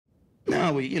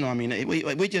No, we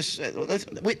just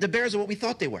the Bears are what we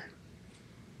thought they were.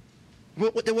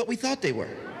 They're what we thought they were.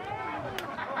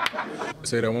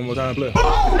 Say that one more time, play.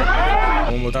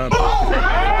 One more time.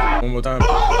 One more time.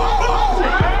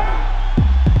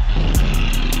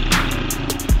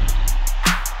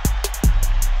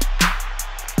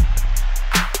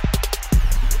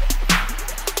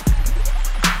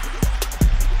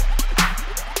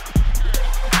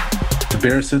 The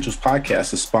Bear Essentials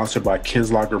podcast is sponsored by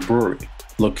Ken's Lager Brewery,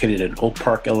 located in Oak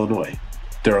Park, Illinois.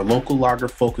 They're a local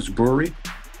lager-focused brewery.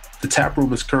 The tap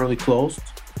room is currently closed,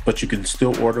 but you can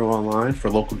still order online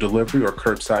for local delivery or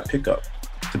curbside pickup.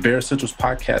 The Bear Essentials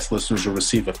podcast listeners will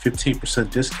receive a 15%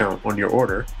 discount on your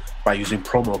order by using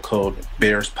promo code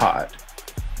BEARSPOD.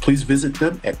 Please visit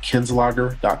them at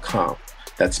kenslager.com.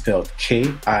 That's spelled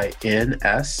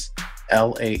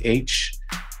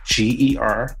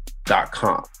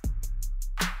KINSLAHGER.com.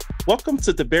 Welcome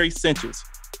to the Bear Essentials.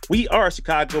 We are a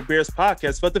Chicago Bears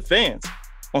podcast for the fans.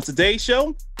 On today's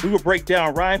show, we will break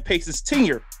down Ryan Pace's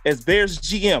tenure as Bears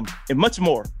GM and much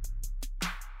more.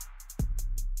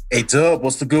 Hey, Dub,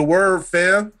 what's the good word,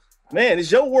 fam? Man,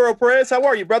 it's your world, Perez. How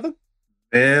are you, brother?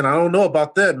 Man, I don't know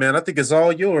about that, man. I think it's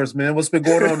all yours, man. What's been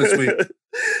going on this week?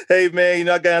 Hey, man,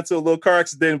 I got into a little car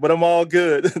accident, but I'm all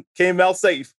good. Came out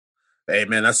safe. Hey,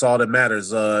 man, that's all that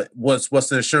matters. What's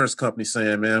the insurance company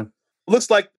saying, man?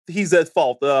 Looks like he's at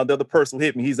fault. The other person who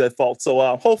hit me, he's at fault. So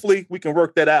hopefully we can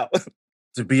work that out.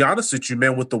 To be honest with you,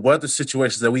 man, with the weather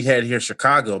situations that we had here in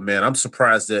Chicago, man, I'm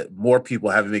surprised that more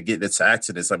people haven't been getting into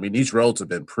accidents. I mean, these roads have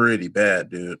been pretty bad,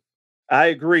 dude. I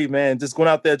agree, man. Just going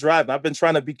out there driving. I've been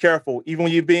trying to be careful. Even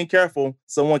when you're being careful,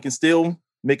 someone can still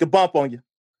make a bump on you.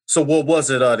 So what was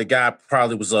it? The guy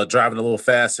probably was driving a little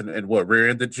fast and what,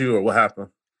 rear-ended you, or what happened?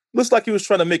 Looks like he was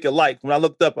trying to make a light. When I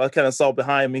looked up, I kind of saw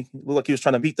behind me. It looked like he was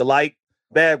trying to beat the light.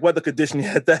 Bad weather condition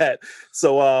at that.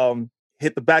 So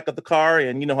hit the back of the car,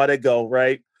 and you know how they go,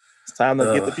 right? It's time to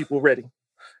get the people ready.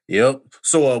 Yep.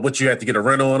 So what, you had to get a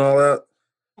rental and all that?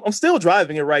 I'm still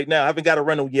driving it right now. I haven't got a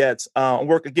rental yet. I'm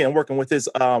working with his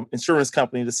insurance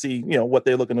company to see, what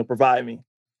they're looking to provide me.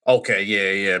 Okay.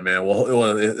 Yeah, man.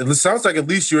 Well, it sounds like at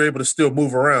least you're able to still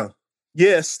move around.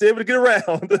 Yes, still able to get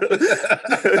around.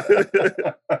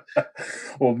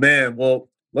 Well, man,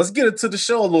 let's get into the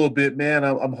show a little bit, man.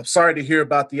 I'm sorry to hear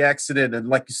about the accident. And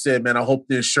like you said, man, I hope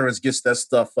the insurance gets that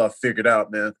stuff figured out,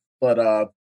 man. But,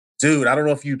 dude, I don't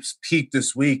know if you peaked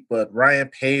this week, but Ryan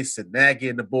Pace and Nagy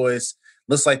and the boys,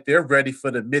 looks like they're ready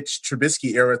for the Mitch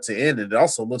Trubisky era to end. And it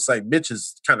also looks like Mitch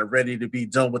is kind of ready to be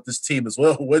done with this team as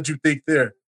well. What'd you think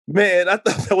there? Man, I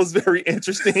thought that was very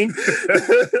interesting.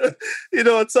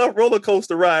 A tough roller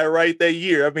coaster ride right that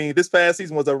year. I mean, this past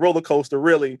season was a roller coaster,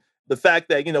 really. The fact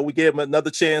that, we gave him another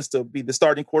chance to be the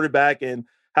starting quarterback and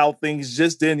how things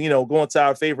just didn't, go into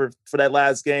our favor for that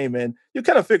last game. And you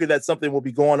kind of figured that something will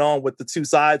be going on with the two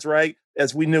sides, right?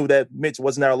 As we knew that Mitch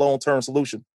wasn't our long-term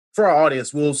solution. For our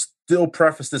audience, we'll still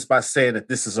preface this by saying that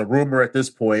this is a rumor at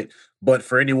this point. But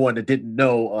for anyone that didn't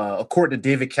know, according to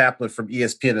David Kaplan from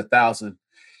ESPN 1000,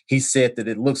 he said that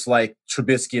it looks like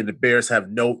Trubisky and the Bears have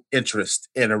no interest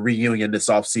in a reunion this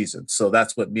offseason. So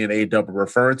that's what me and A-Dub are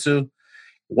referring to.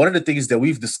 One of the things that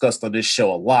we've discussed on this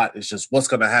show a lot is just what's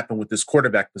going to happen with this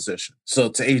quarterback position. So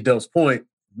to A-Dub's point,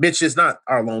 Mitch is not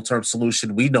our long-term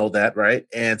solution. We know that, right?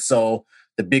 And so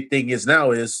the big thing is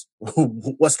now is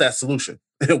what's that solution?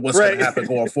 What's going to happen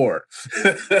going forward?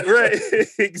 Right,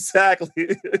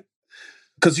 exactly.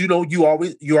 Because, you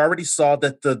already saw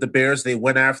that the Bears, they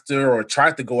went after or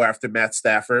tried to go after Matt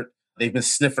Stafford. They've been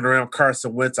sniffing around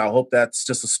Carson Wentz. I hope that's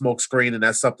just a smokescreen and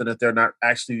that's something that they're not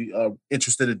actually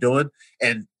interested in doing.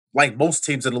 And like most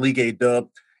teams in the league, A-Dub,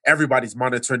 everybody's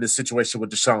monitoring this situation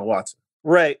with Deshaun Watson.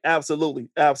 Right. Absolutely.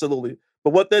 Absolutely.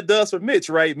 But what that does for Mitch,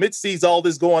 right? Mitch sees all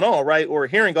this going on, right? Or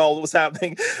hearing all what's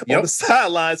happening on the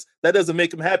sidelines. That doesn't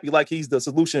make him happy like he's the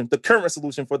solution, the current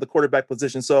solution for the quarterback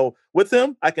position. So with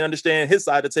him, I can understand his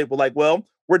side of the table like, well,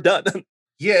 we're done.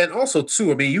 Yeah, and also,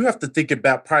 too, I mean, you have to think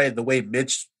about probably the way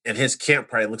Mitch and his camp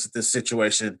probably looks at this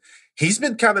situation. He's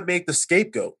been kind of made the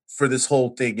scapegoat for this whole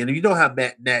thing. And you know how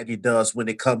Matt Nagy does when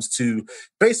it comes to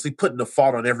basically putting the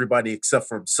fault on everybody except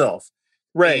for himself.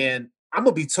 Right. And I'm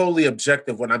going to be totally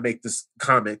objective when I make this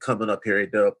comment coming up here,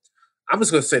 A-Dub. I'm just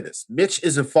going to say this. Mitch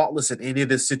isn't faultless in any of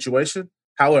this situation.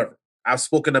 However, I've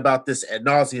spoken about this ad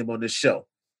nauseum on this show.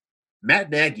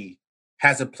 Matt Nagy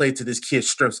hasn't played to this kid's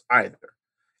strengths either.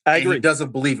 I agree. He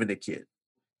doesn't believe in the kid.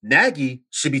 Nagy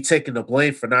should be taking the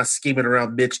blame for not scheming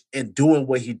around Mitch and doing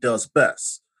what he does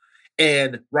best.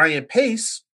 And Ryan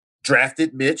Pace,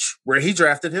 drafted Mitch where he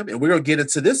drafted him, and we're going to get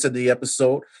into this in the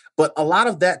episode. But a lot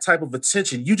of that type of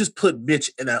attention, you just put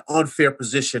Mitch in an unfair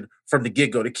position from the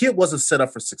get-go. The kid wasn't set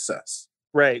up for success.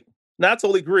 Right. Now, I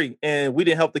totally agree. And we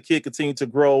didn't help the kid continue to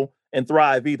grow and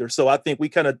thrive either. So I think we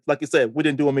kind of, like you said, we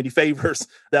didn't do him any favors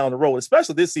down the road,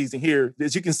 especially this season here.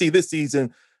 As you can see this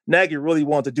season, Nagy really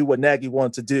wanted to do what Nagy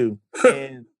wanted to do.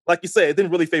 And like you said, it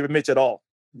didn't really favor Mitch at all.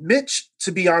 Mitch,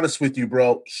 to be honest with you,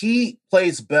 bro, he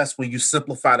plays best when you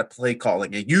simplify the play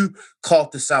calling. And you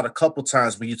called this out a couple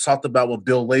times when you talked about when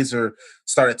Bill Lazor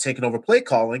started taking over play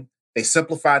calling. They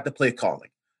simplified the play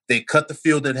calling. They cut the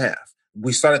field in half.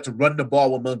 We started to run the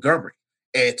ball with Montgomery.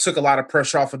 And it took a lot of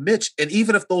pressure off of Mitch. And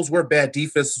even if those were bad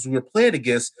defenses we were playing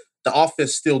against, the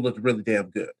offense still looked really damn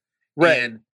good. Right.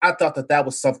 And I thought that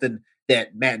was something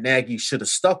that Matt Nagy should have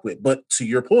stuck with. But to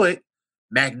your point,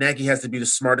 Matt Nagy has to be the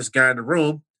smartest guy in the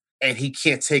room, and he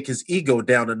can't take his ego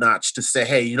down a notch to say,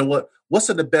 hey, you know what? What's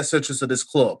in the best interest of this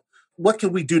club? What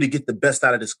can we do to get the best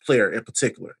out of this player in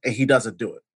particular? And he doesn't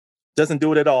do it. Doesn't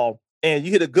do it at all. And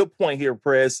you hit a good point here,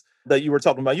 Prez, that you were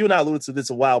talking about. You and I alluded to this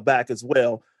a while back as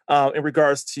well, in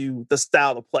regards to the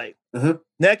style of play. Mm-hmm.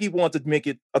 Nagy wanted to make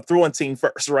it a throwing team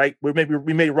first, right? We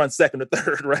may run second or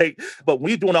third, right? But when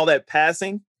you're doing all that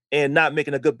passing and not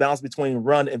making a good balance between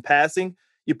run and passing,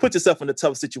 you put yourself in a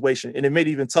tough situation. And it made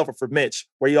it even tougher for Mitch,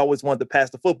 where he always wanted to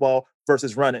pass the football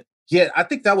versus run it. Yeah, I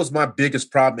think that was my biggest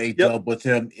problem, A-Dub, with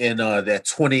him in the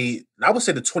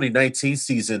 2019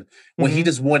 season, when he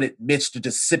just wanted Mitch to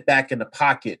just sit back in the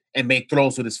pocket and make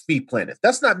throws with his feet planted.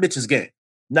 That's not Mitch's game.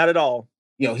 Not at all.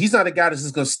 You know, he's not a guy that's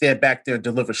just going to stand back there and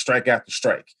deliver strike after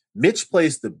strike. Mitch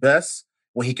plays the best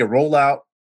when he can roll out,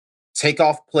 take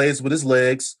off plays with his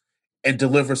legs, and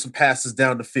deliver some passes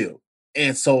down the field.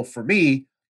 And so for me,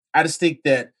 I just think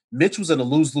that Mitch was in a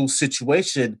lose-lose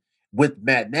situation with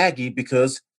Matt Nagy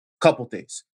because a couple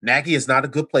things. Nagy is not a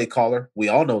good play caller. We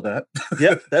all know that.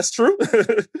 Yep, that's true.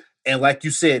 And like you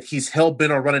said, he's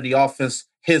hell-bent on running the offense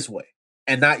his way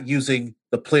and not using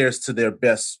the players to their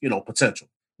best, potential.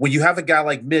 When you have a guy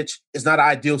like Mitch, it's not an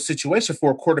ideal situation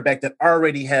for a quarterback that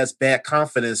already has bad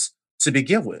confidence to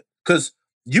begin with. Because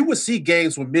you would see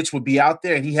games when Mitch would be out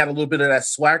there and he had a little bit of that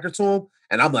swagger to him.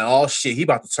 And I'm like, oh, shit, he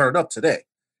about to turn up today.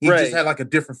 He just had like a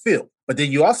different feel. But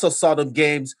then you also saw them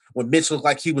games when Mitch looked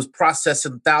like he was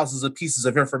processing thousands of pieces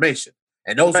of information.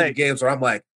 And those are the games where I'm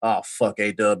like, oh, fuck,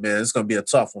 A-Dub, man, it's going to be a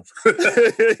tough one.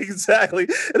 Exactly.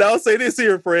 And I'll say this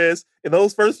here, friends. In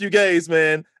those first few games,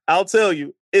 man, I'll tell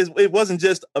you, it wasn't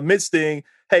just a Mitch thing.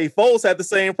 Hey, Foles had the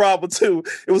same problem too.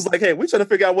 It was like, hey, we're trying to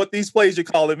figure out what these plays you're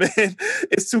calling, man.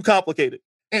 It's too complicated.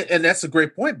 And that's a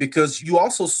great point, because you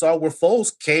also saw where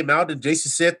Foles came out and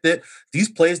Jason said that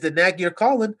these plays that Nagy are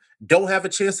calling don't have a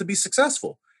chance to be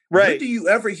successful. Right. When do you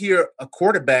ever hear a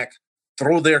quarterback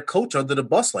throw their coach under the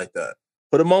bus like that?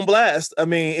 Put him on blast. I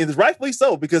mean, it's rightfully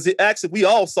so, because we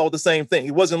all saw the same thing.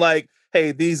 It wasn't like,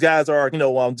 hey, these guys are,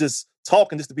 just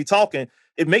talking just to be talking.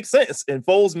 It makes sense. And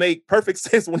Foles made perfect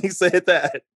sense when he said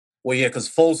that. Well, yeah, because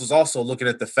Foles was also looking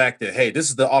at the fact that, hey, this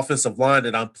is the offensive line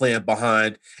that I'm playing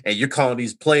behind, and you're calling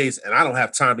these plays, and I don't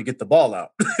have time to get the ball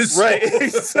out. Right,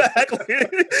 exactly.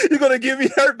 You're going to get me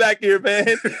hurt back here,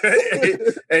 man.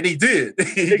 And he did.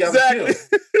 He exactly.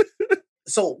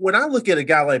 So when I look at a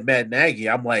guy like Matt Nagy,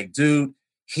 I'm like, dude,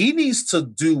 he needs to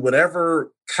do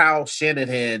whatever Kyle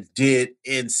Shanahan did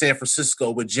in San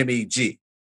Francisco with Jimmy G.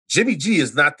 Jimmy G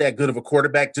is not that good of a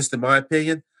quarterback, just in my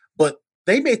opinion, but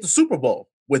they made the Super Bowl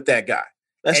with that guy.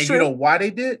 That's true. You know why they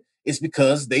did? It's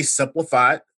because they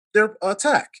simplified their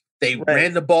attack. They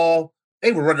ran the ball.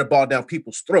 They were running the ball down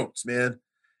people's throats, man.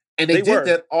 And they did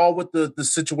that all with the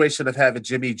situation of having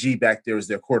Jimmy G back there as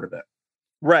their quarterback.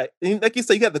 Right. And like you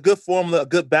said, you got the good formula, a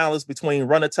good balance between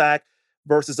run attack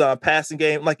versus passing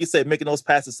game. Like you said, making those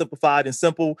passes simplified and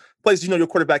simple plays your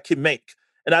quarterback can make.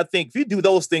 And I think if you do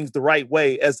those things the right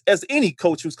way, as any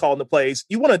coach who's calling the plays,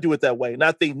 you want to do it that way. And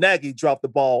I think Nagy dropped the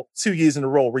ball 2 years in a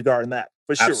row regarding that,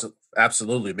 for sure.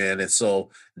 Absolutely, man. And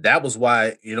so that was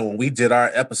why, when we did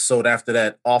our episode after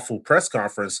that awful press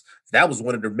conference, that was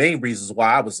one of the main reasons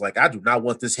why I was like, I do not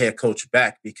want this head coach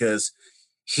back, because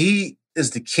he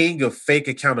is the king of fake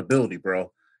accountability,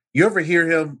 bro. You ever hear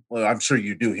him? Well, I'm sure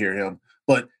you do hear him,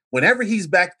 but whenever he's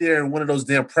back there in one of those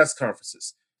damn press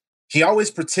conferences, he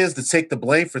always pretends to take the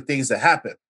blame for things that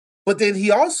happen, but then he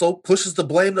also pushes the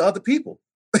blame to other people.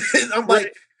 And I'm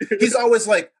like, he's always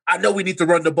like, I know we need to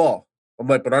run the ball. I'm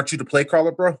like, but aren't you the play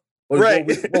caller, bro? What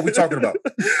are we talking about?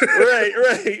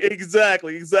 Right.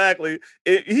 Exactly.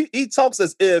 He talks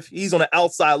as if he's on the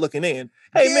outside looking in.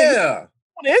 Hey, man,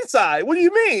 on the inside. What do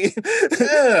you mean?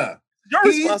 Yeah. Your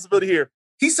responsibility here.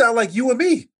 He sound like you and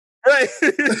me. Right.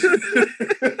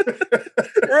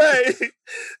 Right.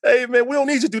 Hey man, we don't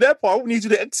need you to do that part. We need you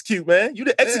to execute, man. You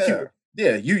the executor.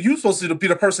 Yeah. You supposed to be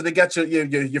the person that got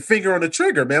your finger on the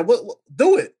trigger, man. What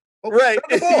do it? Right.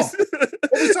 Turn the ball.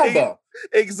 What we talking about?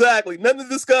 Exactly. Nothing to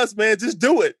discuss, man. Just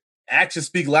do it. Actions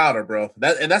speak louder, bro.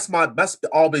 That's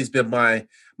always been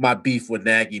my beef with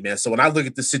Nagy, man. So when I look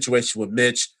at the situation with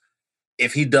Mitch,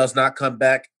 if he does not come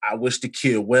back, I wish the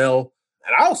kid well.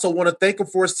 And I also want to thank him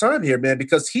for his time here, man,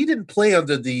 because he didn't play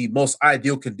under the most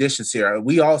ideal conditions here.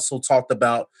 We also talked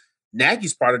about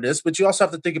Nagy's part of this, but you also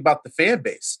have to think about the fan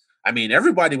base. I mean,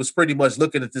 everybody was pretty much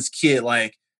looking at this kid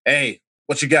like, hey,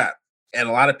 what you got? And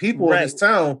a lot of people in this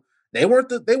town, they weren't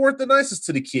the nicest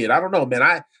to the kid. I don't know, man.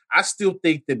 I still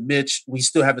think that Mitch, we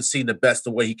still haven't seen the best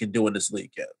of what he can do in this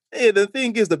league yet. Yeah, the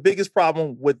thing is, the biggest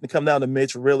problem with come down to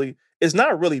Mitch really is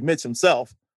not really Mitch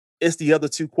himself. It's the other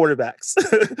two quarterbacks.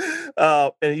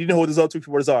 And you know who those other two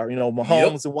quarterbacks are,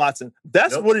 Mahomes and Watson.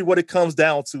 That's really what it comes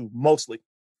down to mostly.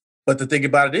 But the thing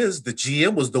about it is the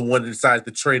GM was the one that decided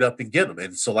to trade up and get him.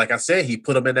 And so, like I said, he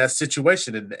put him in that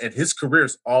situation, and his career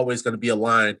is always going to be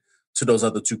aligned to those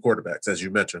other two quarterbacks, as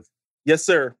you mentioned. Yes,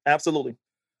 sir. Absolutely.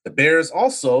 The Bears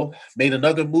also made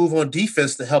another move on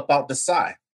defense to help out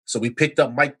Desai. So we picked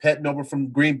up Mike Pettin over from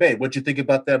Green Bay. What'd you think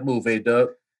about that move, Doug?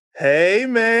 Hey,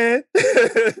 man.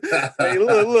 Hey,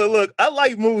 look. I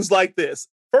like moves like this.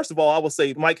 First of all, I would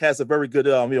say Mike has a very good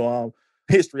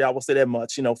history. I will say that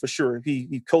much, for sure.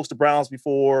 He coached the Browns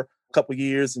before a couple of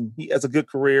years, and he has a good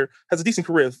career, has a decent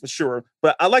career for sure.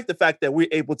 But I like the fact that we're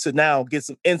able to now get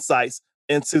some insights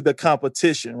into the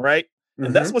competition, right? Mm-hmm.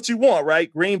 And that's what you want,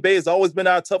 right? Green Bay has always been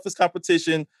our toughest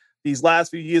competition these last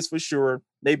few years for sure.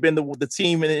 They've been the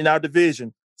team in our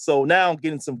division. So now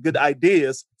getting some good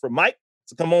ideas from Mike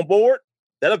to come on board,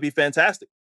 that'll be fantastic.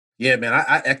 Yeah, man,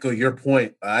 I echo your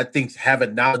point. I think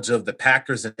having knowledge of the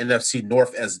Packers and NFC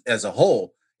North as a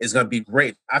whole is going to be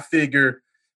great. I figure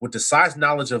with the size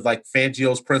knowledge of like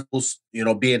Fangio's principles,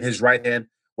 being his right hand,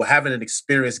 well, having an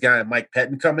experienced guy, Mike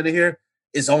Pettin, coming in here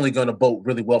is only going to bode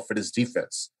really well for this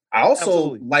defense. I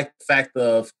also like the fact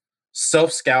of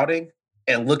self-scouting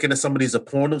and looking at some of these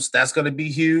opponents. That's going to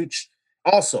be huge.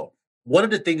 Also, one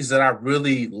of the things that I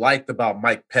really liked about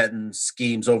Mike Pettin's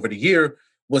schemes over the year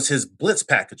was his blitz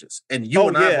packages. And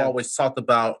I have always talked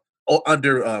about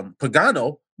under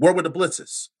Pagano, where were the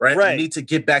blitzes, right? We need to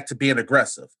get back to being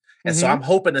aggressive. And so I'm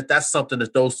hoping that that's something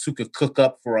that those two could cook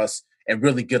up for us and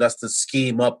really get us to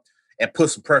scheme up and put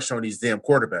some pressure on these damn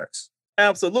quarterbacks.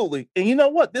 Absolutely. And you know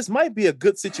what? This might be a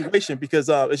good situation because,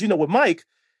 as you know, with Mike,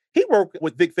 he worked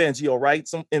with Vic Fangio, right?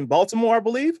 In Baltimore, I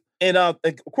believe. And of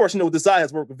course, Desai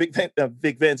has worked with Vic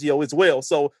Fangio as well.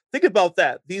 So think about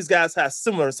that. These guys have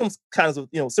some kinds of,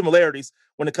 similarities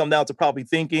when it comes down to probably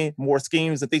thinking more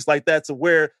schemes and things like that, to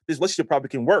where this relationship probably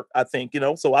can work, I think,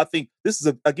 So I think this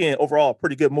is, again, overall a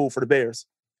pretty good move for the Bears.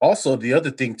 Also, the other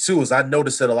thing, too, is I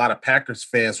noticed that a lot of Packers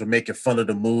fans were making fun of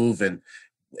the move and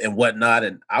whatnot.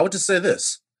 And I would just say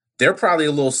this. They're probably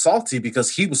a little salty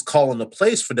because he was calling the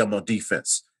plays for them on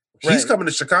defense. He's coming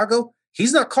to Chicago.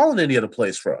 He's not calling any of the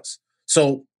plays for us.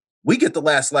 So we get the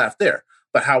last laugh there.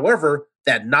 But however,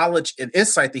 that knowledge and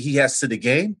insight that he has to the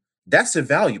game, that's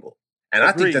invaluable. And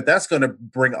I think that that's going to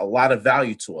bring a lot of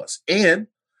value to us. And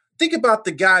think about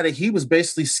the guy that he was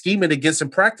basically scheming against in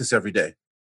practice every day.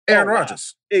 Aaron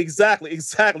Rodgers. Exactly.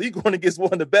 You're going against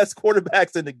one of the best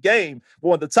quarterbacks in the game,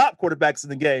 one of the top quarterbacks in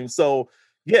the game. So,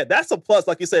 yeah, that's a plus.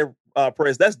 Like you said,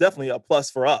 Perez, that's definitely a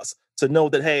plus for us to know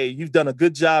that, hey, you've done a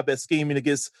good job at scheming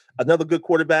against another good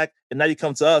quarterback, and now you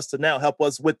come to us to now help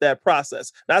us with that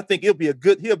process. And I think he'll be a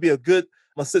good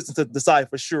assistant to Desai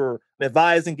for sure,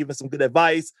 advising, giving some good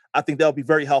advice. I think that'll be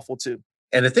very helpful too.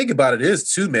 And the thing about it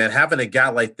is too, man, having a guy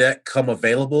like that come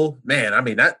available, man, I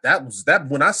mean, that was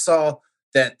when I saw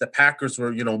that the Packers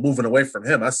were, moving away from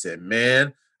him, I said,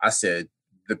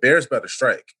 the Bears better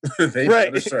strike. They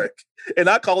better strike. And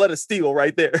I call that a steal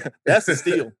right there. That's a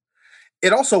steal.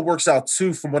 It also works out,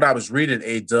 too, from what I was reading,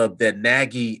 A-Dub, that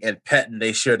Nagy and Pettin,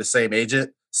 they share the same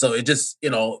agent. So it just,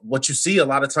 what you see a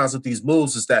lot of times with these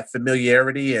moves is that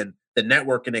familiarity and the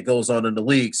networking that goes on in the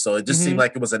league. So it just seemed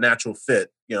like it was a natural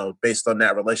fit, based on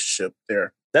that relationship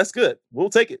there. That's good. We'll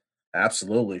take it.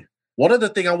 Absolutely. One other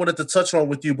thing I wanted to touch on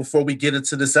with you before we get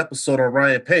into this episode on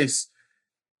Ryan Pace,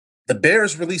 the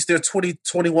Bears released their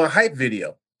 2021 hype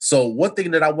video. So one thing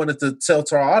that I wanted to tell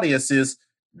to our audience is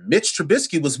Mitch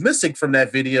Trubisky was missing from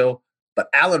that video, but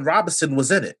Allen Robinson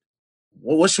was in it.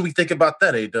 What should we think about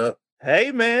that, A-Dub?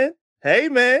 Hey, man. hey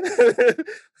man,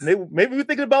 maybe we're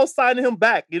thinking about signing him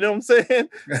back. You know what I'm saying?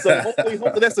 So hopefully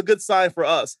that's a good sign for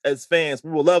us as fans.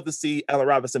 We would love to see Allen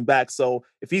Robinson back. So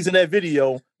if he's in that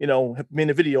video,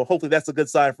 hopefully that's a good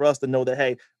sign for us to know that,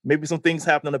 hey, maybe some things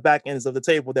happen on the back ends of the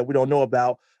table that we don't know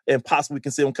about, and possibly we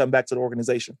can see him come back to the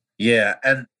organization. Yeah,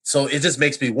 and so it just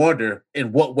makes me wonder,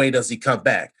 in what way does he come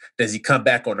back? Does he come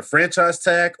back on the franchise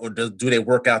tag, or do they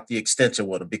work out the extension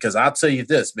with him? Because I'll tell you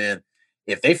this, man,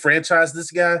 if they franchise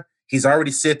this guy, he's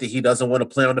already said that he doesn't want to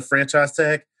play on the franchise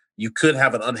tag. You could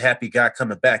have an unhappy guy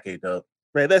coming back, A-Dub.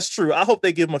 Right, that's true. I hope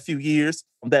they give him a few years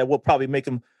that will probably make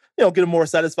him, get him more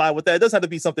satisfied with that. It doesn't have to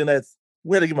be something that's,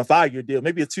 we had to give him a 5-year deal,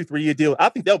 maybe a 2-3 year deal. I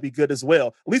think that'll be good as well.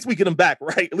 At least we get him back,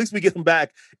 right? At least we get him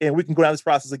back and we can go down this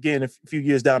process again a few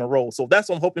years down the road. So that's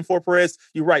what I'm hoping for, Perez.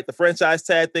 You're right. The franchise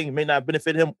tag thing may not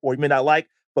benefit him or he may not like,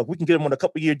 but we can get him on a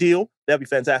couple-year deal. That'd be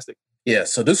fantastic. Yeah,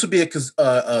 so this would be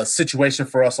a situation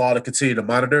for us all to continue to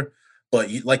monitor. But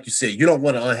like you said, you don't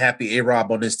want an unhappy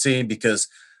A-Rob on this team, because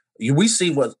we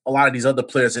see what a lot of these other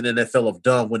players in the NFL have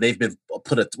done when they've been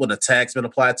when a tag's been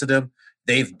applied to them.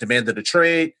 They've demanded a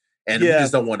trade. And we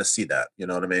just don't want to see that. You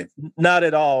know what I mean? Not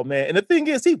at all, man. And the thing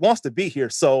is, he wants to be here.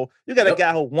 So you got a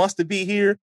guy who wants to be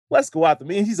here. Let's go after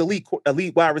him. I mean, he's elite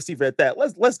wide receiver at that.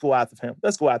 Let's go after him.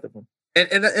 Let's go after him.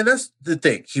 And that's the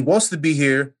thing. He wants to be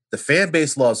here. The fan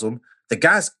base loves him. The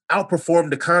guy's outperformed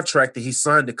the contract that he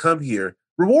signed to come here.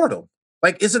 Reward him.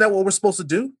 Like, isn't that what we're supposed to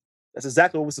do? That's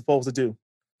exactly what we're supposed to do.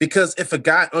 Because if a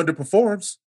guy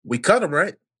underperforms, we cut him,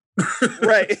 right?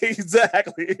 Right,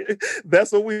 exactly.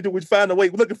 That's what we do. We find a way.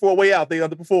 We're looking for a way out. They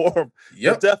underperform.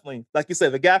 Yep. But definitely, like you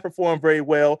said, the guy performed very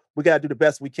well. We got to do the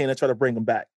best we can to try to bring him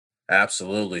back.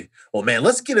 Absolutely. Well, man,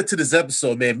 let's get into this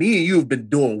episode, man. Me and you have been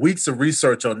doing weeks of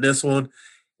research on this one.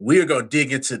 We are going to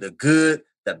dig into the good,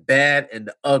 the bad, and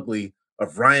the ugly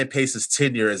of Ryan Pace's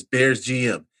tenure as Bears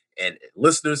GM. And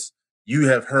listeners, you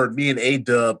have heard me and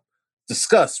A-Dub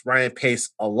discuss Ryan Pace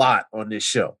a lot on this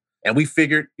show. And we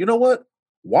figured, you know what?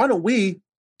 Why don't we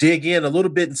dig in a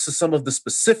little bit into some of the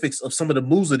specifics of some of the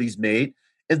moves that he's made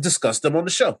and discuss them on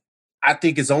the show? I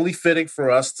think it's only fitting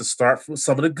for us to start with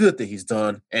some of the good that he's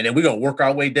done, and then we're going to work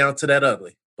our way down to that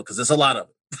ugly, because there's a lot of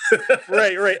it.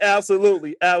 Right.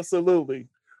 Absolutely.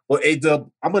 Well, A-Dub,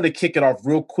 I'm going to kick it off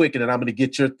real quick, and then I'm going to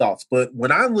get your thoughts. But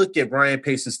when I look at Ryan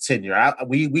Pace's tenure,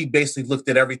 we basically looked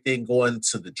at everything going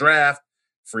to the draft,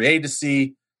 free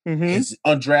agency, his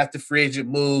undrafted free agent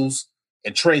moves,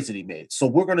 and trades that he made. So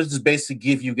we're going to just basically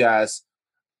give you guys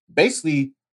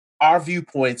our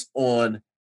viewpoints on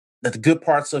the good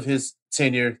parts of his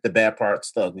tenure, the bad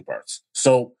parts, the ugly parts.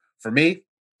 So for me,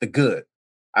 the good,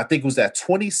 I think it was that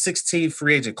 2016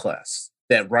 free agent class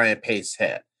that Ryan Pace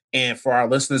had. And for our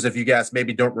listeners, if you guys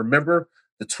maybe don't remember,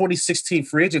 the 2016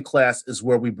 free agent class is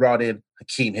where we brought in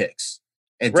Hakeem Hicks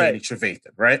and Danny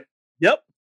Trevathan, right? Yep.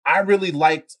 I really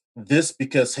liked this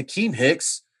because Hakeem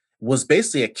Hicks was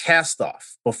basically a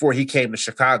cast-off before he came to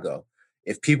Chicago.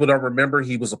 If people don't remember,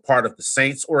 he was a part of the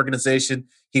Saints organization.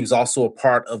 He was also a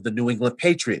part of the New England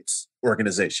Patriots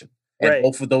organization. And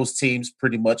both of those teams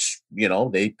pretty much,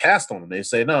 they passed on him. They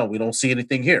say, no, we don't see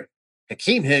anything here.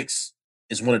 Hakeem Hicks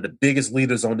is one of the biggest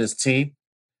leaders on this team.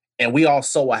 And we all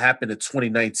saw what happened in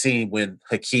 2019 when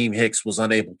Hakeem Hicks was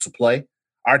unable to play.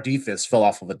 Our defense fell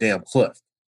off of a damn cliff.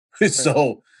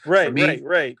 So,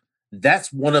 right.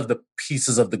 That's one of the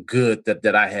pieces of the good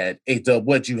that I had. A-Dub,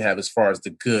 what'd you have as far as the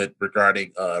good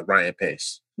regarding Ryan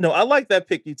Pace? No, I like that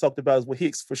pick you talked about with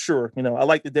Hicks for sure. I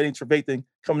like the Danny Trevathan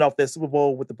coming off that Super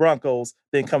Bowl with the Broncos,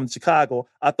 then coming to Chicago.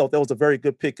 I thought that was a very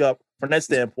good pickup from that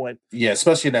standpoint. Yeah,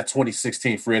 especially in that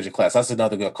 2016 free agent class. That's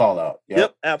another good call out.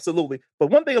 Yep, absolutely. But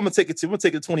one thing I'm going to take it to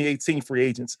 2018 free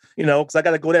agents, because I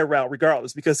got to go that route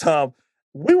regardless, because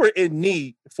we were in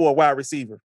need for a wide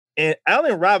receiver. And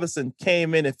Allen Robinson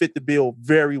came in and fit the bill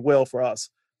very well for us.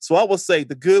 So I will say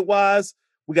the good wise,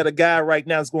 we got a guy right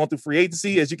now that's going through free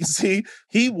agency. As you can see,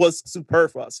 he was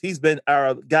superb for us. He's been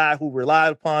our guy who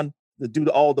relied upon to do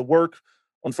all the work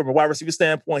from a wide receiver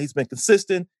standpoint. He's been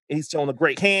consistent, and he's shown the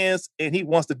great hands, and he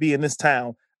wants to be in this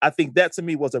town. I think that to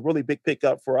me was a really big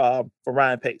pickup for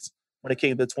Ryan Pace when it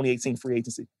came to the 2018 free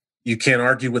agency. You can't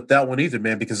argue with that one either,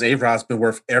 man, because A-Rod's been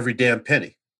worth every damn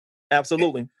penny.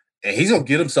 Absolutely. And he's going to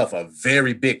get himself a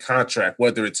very big contract,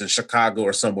 whether it's in Chicago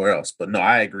or somewhere else. But no,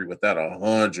 I agree with that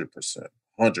 100%.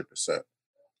 100%.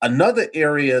 Another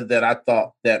area that I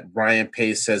thought that Ryan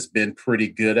Pace has been pretty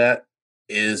good at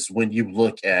is when you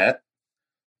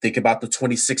think about the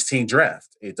 2016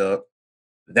 draft.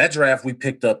 That draft, we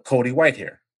picked up Cody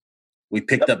Whitehair. We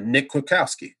picked up Nick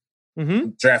Kwiatkowski.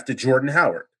 Drafted Jordan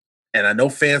Howard. And I know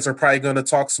fans are probably going to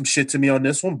talk some shit to me on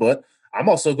this one, but I'm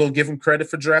also going to give him credit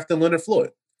for drafting Leonard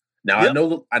Floyd. Now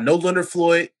Yep. I know Leonard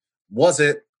Floyd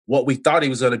wasn't what we thought he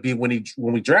was going to be when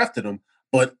we drafted him,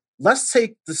 but let's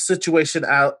take the situation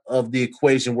out of the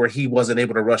equation where he wasn't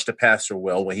able to rush the passer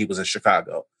well when he was in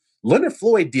Chicago. Leonard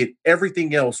Floyd did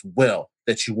everything else well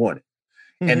that you wanted.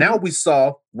 And now we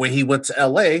saw when he went to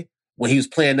LA, when he was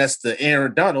playing next to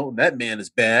Aaron Donald, that man is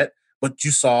bad. But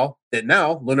you saw that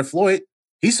now Leonard Floyd,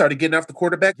 he started getting after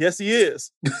quarterback. Yes, he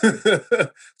is.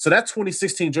 So that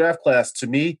 2016 draft class, to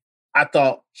me, I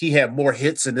thought he had more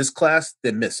hits in this class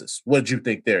than misses. What did you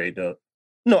think there, A-Dub?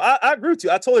 No, I agree with you.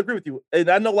 I totally agree with you. And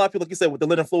I know a lot of people, like you said, with the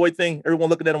Leonard Floyd thing,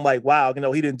 everyone looking at him like, wow,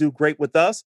 he didn't do great with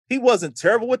us. He wasn't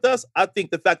terrible with us. I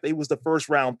think the fact that he was the first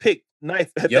round pick,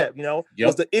 ninth at that,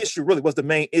 was the issue, really was the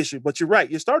main issue. But you're right.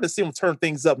 You're starting to see him turn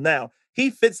things up now. He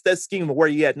fits that scheme of where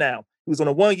he at now. He was on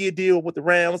a 1-year deal with the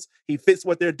Rams. He fits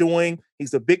what they're doing.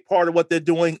 He's a big part of what they're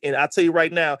doing. And I tell you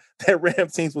right now, that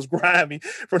Rams team was grimy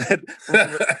from a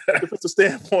defensive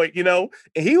standpoint, and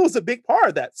he was a big part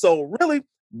of that. So really,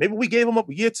 maybe we gave him up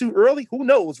a year too early. Who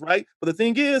knows, right? But the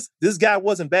thing is, this guy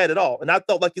wasn't bad at all. And I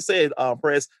thought, like you said,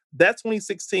 Perez, that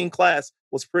 2016 class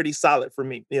was pretty solid for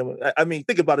me. I mean,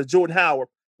 think about it. Jordan Howard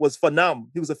was phenomenal.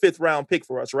 He was a 5th round pick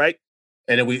for us, right?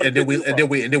 And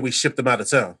then we shipped him out of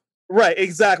town. Right,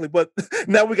 exactly. But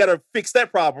now we got to fix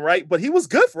that problem, right? But he was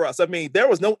good for us. I mean, there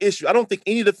was no issue. I don't think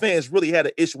any of the fans really had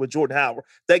an issue with Jordan Howard.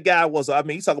 That guy was,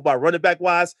 you talk about running back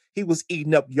wise, he was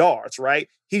eating up yards, right?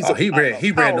 He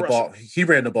ran the ball. He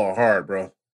ran the ball hard,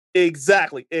 bro.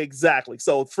 Exactly.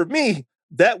 So for me,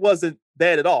 that wasn't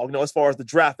bad at all, as far as the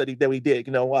draft that we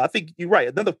did. I think you're right.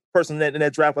 Another person in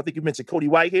that draft, I think you mentioned Cody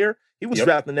White here. He was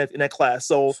drafted in that class.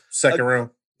 So second round.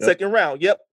 Second round,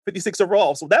 yep. 56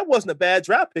 overall. So that wasn't a bad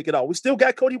draft pick at all. We still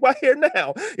got Cody White here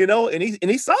now, and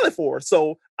he's solid for us.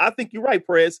 So I think you're right,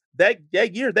 Perez. That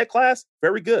year, that class,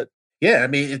 very good. Yeah, I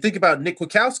mean, think about Nick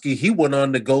Kwiatkowski. He went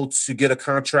on to go to get a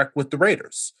contract with the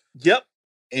Raiders. Yep.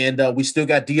 And we still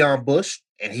got Deion Bush,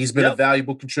 and he's been a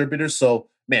valuable contributor. So,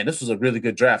 man, this was a really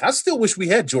good draft. I still wish we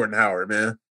had Jordan Howard,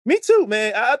 man. Me too,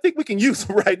 man. I think we can use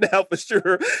him right now for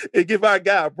sure and give our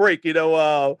guy a break,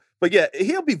 But yeah,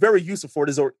 he'll be very useful for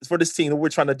this team that we're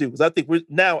trying to do. Because I think we're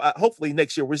now, hopefully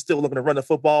next year, we're still looking to run the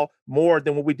football more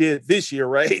than what we did this year,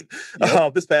 right?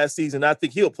 Yep. This past season. I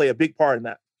think he'll play a big part in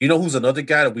that. You know who's another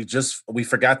guy that we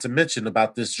forgot to mention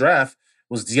about this draft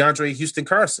was DeAndre Houston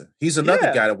Carson. He's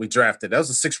another guy that we drafted. That was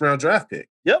a 6th round draft pick.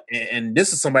 Yep. And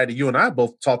this is somebody that you and I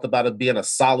both talked about it being a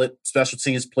solid special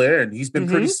teams player, and he's been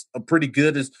pretty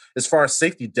good as far as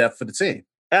safety depth for the team.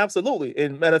 Absolutely.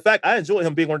 And matter of fact, I enjoy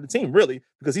him being on the team, really,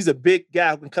 because he's a big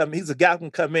guy who can come. He's a guy who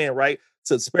can come in, right,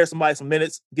 to spare somebody some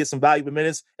minutes, get some valuable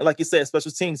minutes. And like you said,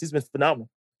 special teams, he's been phenomenal.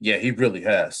 Yeah, he really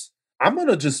has. I'm going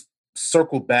to just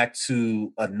circle back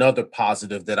to another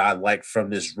positive that I like from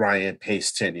this Ryan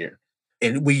Pace tenure.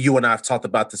 And you and I have talked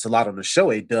about this a lot on the show,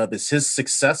 A-Dub, is his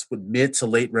success with mid to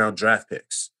late round draft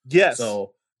picks. Yes.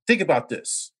 So think about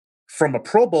this. From a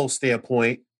Pro Bowl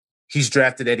standpoint, he's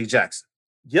drafted Eddie Jackson.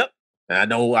 Yep. And I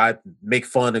know I make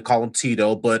fun and call him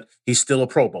Tito, but he's still a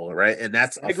Pro Bowler, right? And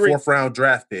that's a 4th round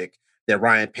draft pick that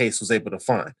Ryan Pace was able to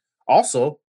find.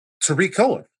 Also, Tariq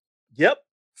Cohen. Yep.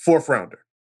 4th rounder.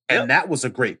 And that was a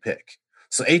great pick.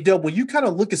 So, A-Dub, when you kind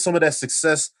of look at some of that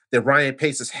success that Ryan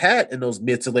Pace has had in those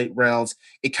mid to late rounds,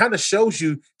 it kind of shows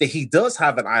you that he does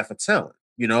have an eye for talent,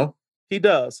 He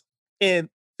does. And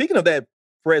speaking of that,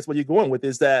 Perez, what you're going with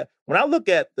is that when I look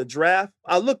at the draft,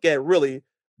 I look at really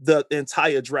the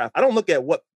entire draft. I don't look at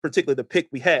what particularly the pick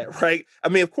we had, right? I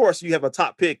mean, of course, you have a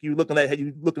top pick. You're looking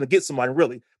to get somebody,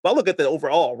 really. But I look at the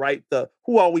overall, right?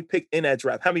 Who are we picked in that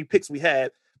draft? How many picks we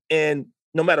had? And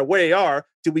no matter where they are,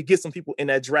 do we get some people in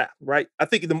that draft, right? I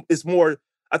think it's more,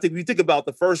 I think if you think about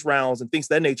the first rounds and things of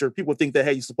that nature, people think that,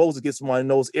 hey, you're supposed to get someone in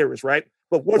those areas, right?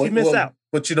 But what if you miss out?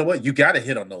 But you know what? You got to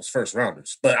hit on those first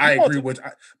rounders. But I agree with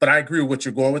what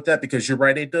you're going with that, because you're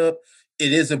right, A-Dub.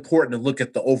 It is important to look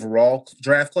at the overall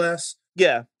draft class.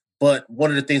 Yeah. But one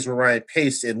of the things with Ryan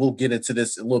Pace, and we'll get into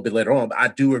this a little bit later on, but I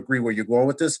do agree where you're going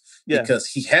with this, because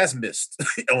he has missed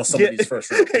on some of these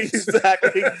first round picks.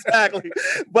 Exactly.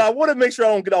 But I want to make sure I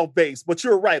don't get off base. But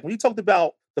you're right. When you talked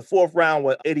about the 4th round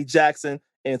with Eddie Jackson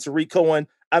and Tariq Cohen,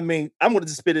 I mean, I'm going to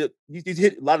just spit it. You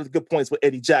hit a lot of the good points with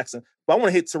Eddie Jackson, but I want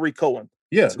to hit Tariq Cohen.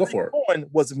 Yeah, go for it. Cohen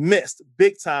was missed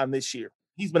big time this year.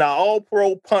 He's been our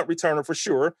all-pro punt returner for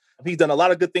sure. He's done a lot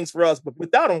of good things for us, but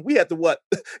without him, we had to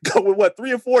go with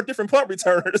 3 or 4 different punt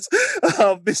returners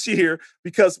this year,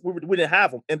 because we didn't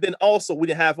have him. And then also we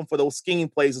didn't have him for those scheme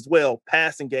plays as well,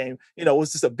 passing game. It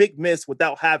was just a big miss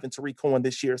without having Tariq Cohen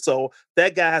this year. So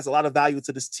that guy has a lot of value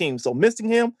to this team. So missing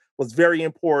him was very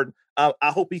important. I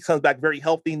hope he comes back very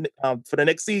healthy for the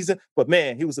next season. But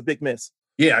man, he was a big miss.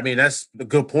 Yeah, I mean, that's a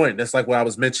good point. That's like what I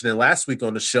was mentioning last week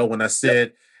on the show when I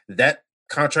said that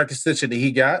contract extension that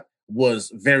he got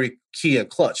was very key and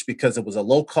clutch because it was a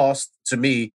low cost to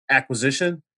me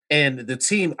acquisition. And the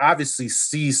team obviously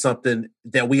sees something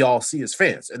that we all see as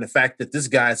fans, and the fact that this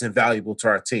guy is invaluable to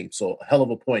our team. So, a hell of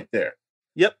a point there.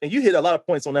 Yep, and you hit a lot of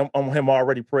points on him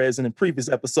already, Prez, and in previous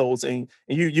episodes, and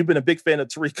you've been a big fan of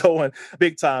Tariq Cohen,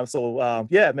 big time. So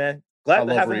yeah, man, I glad to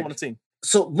love have him Reek. on the team.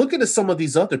 So, looking at some of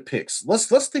these other picks,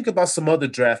 let's think about some other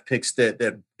draft picks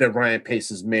that Ryan Pace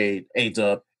has made.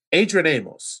 A-Dub. Adrian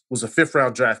Amos was a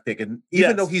 5th-round draft pick, and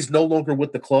even though he's no longer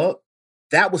with the club,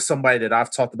 that was somebody that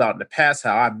I've talked about in the past,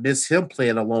 how I miss him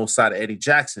playing alongside of Eddie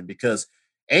Jackson, because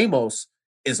Amos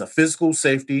is a physical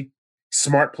safety,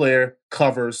 smart player,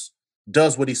 covers,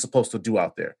 does what he's supposed to do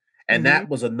out there. And that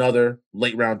was another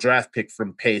late-round draft pick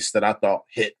from Pace that I thought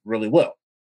hit really well.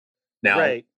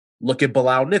 Now, look at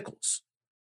Bilal Nichols.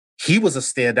 He was a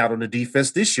standout on the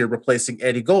defense this year, replacing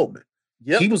Eddie Goldman.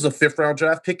 He was a 5th-round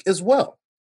draft pick as well.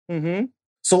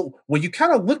 So when you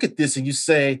kind of look at this and you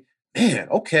say, man,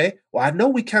 okay, well, I know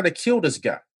we kind of killed this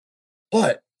guy,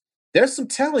 but there's some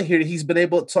talent here that he's been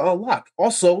able to unlock.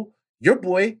 Also, your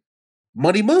boy,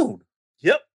 Money Moon.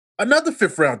 Another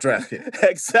 5th-round draft pick.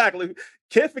 Exactly.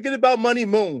 Can't forget about Money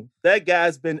Moon. That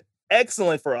guy's been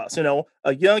excellent for us. You know,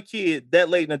 a young kid that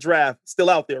late in the draft, still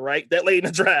out there, right? That late in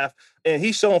the draft. And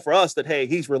he's shown for us that, hey,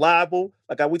 he's reliable.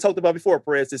 Like we talked about before,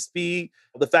 Perez, his speed,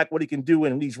 the fact what he can do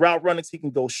in these route runnings, he can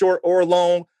go short or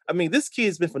long. I mean, this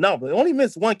kid's been phenomenal. He only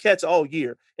missed 1 catch all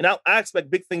year. And I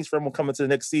expect big things from him coming to the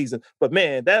next season. But,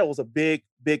 man, that was a big,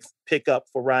 big pickup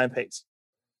for Ryan Pace.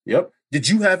 Yep. Did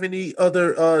you have any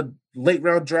other late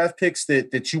round draft picks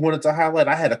that you wanted to highlight?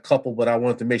 I had a couple, but I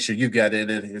wanted to make sure you got in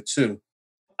here too.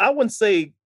 I wouldn't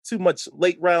say too much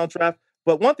late round draft,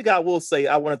 but one thing I will say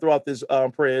I want to throw out this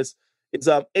Perez is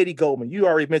Eddie Goldman. You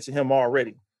already mentioned him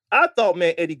already. I thought,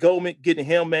 man, Eddie Goldman, getting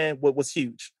him, man, was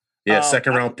huge. Yeah,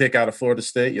 2nd round pick out of Florida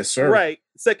State. Yes, sir. Right.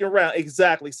 2nd round.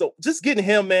 Exactly. So just getting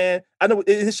him, man. I know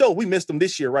it showed we missed him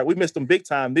this year, right? We missed him big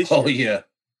time this year. Oh, yeah.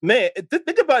 Man,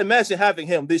 think about imagine having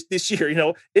him this year. You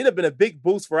know, it'd have been a big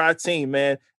boost for our team,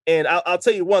 man. And I'll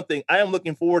tell you one thing. I am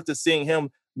looking forward to seeing him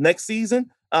next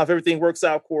season. If everything works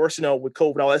out, of course, you know, with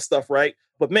COVID and all that stuff, right?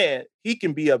 But, man, he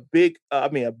can be a big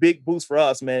boost for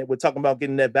us, man. We're talking about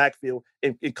getting that backfield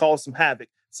and cause some havoc.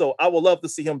 So I would love to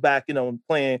see him back, you know,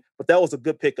 playing. But that was a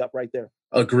good pickup right there.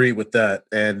 Agree with that.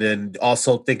 And then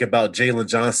also think about Jalen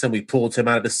Johnson. We pulled him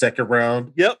out of the 2nd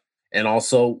round. Yep. And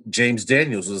also James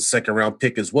Daniels was a 2nd round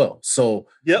pick as well. So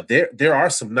there are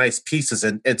some nice pieces.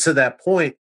 And to that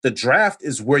point, the draft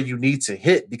is where you need to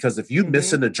hit, because if you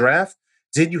miss in the draft,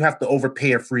 then you have to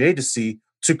overpay in free agency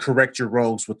to correct your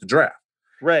wrongs with the draft.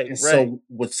 Right. So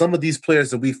with some of these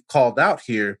players that we've called out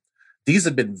here, these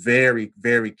have been very,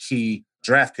 very key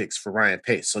draft picks for Ryan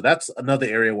Pace. So that's another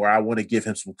area where I want to give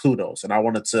him some kudos. And I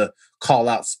wanted to call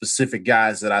out specific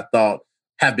guys that I thought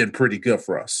have been pretty good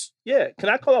for us. Yeah. Can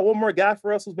I call out one more guy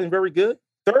for us who's been very good?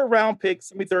 3rd round pick,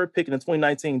 73rd pick in the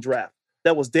 2019 draft.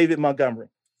 That was David Montgomery.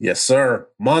 Yes, sir.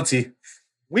 Monty.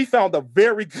 We found a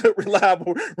very good,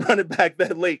 reliable running back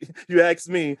that late. You ask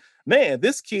me, man,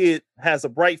 this kid has a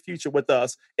bright future with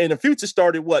us. And the future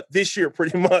started this year,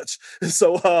 pretty much.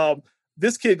 So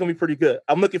this kid gonna be pretty good.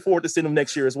 I'm looking forward to seeing him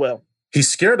next year as well. He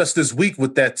scared us this week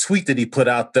with that tweet that he put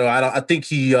out, though. I think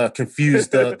he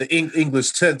confused the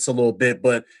English tense a little bit,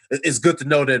 but it's good to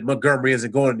know that Montgomery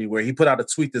isn't going anywhere. He put out a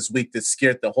tweet this week that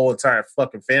scared the whole entire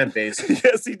fucking fan base.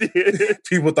 Yes, he did.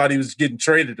 People thought he was getting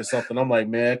traded or something. I'm like,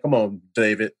 man, come on,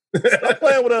 David. Stop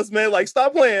playing with us, man. Like,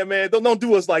 stop playing, man. Don't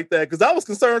do us like that. Because I was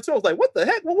concerned, too. I was like, what the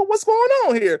heck? What's going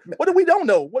on here? What do we don't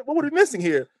know? What are we missing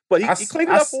here? But he cleaned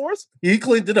it up for us. He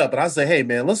cleaned it up. And I said, hey,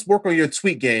 man, let's work on your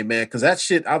tweet game, man. Because that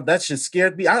shit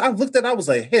scared me. I looked at it, I was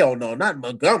like, hell no, not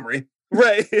Montgomery.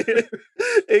 Right.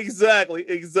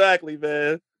 Exactly,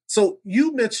 man. So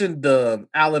you mentioned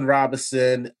Allen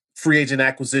Robinson free agent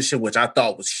acquisition, which I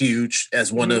thought was huge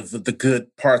as one of the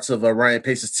good parts of Ryan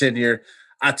Pace's tenure.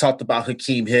 I talked about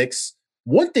Hakeem Hicks.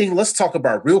 One thing, let's talk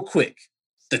about real quick,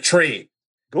 the trade.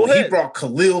 Go ahead. He brought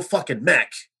Khalil fucking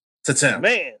Mack to town.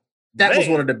 Man. That was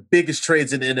one of the biggest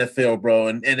trades in the NFL, bro.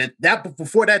 And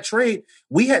before that trade,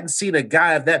 we hadn't seen a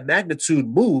guy of that magnitude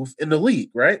move in the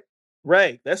league, right?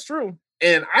 Right. That's true.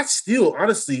 And I still,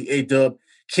 honestly, A-Dub,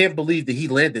 can't believe that he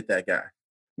landed that guy.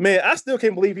 Man, I still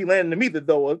can't believe he landed him either,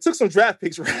 though. It took some draft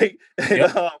picks, right?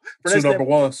 Yep. And, 2 number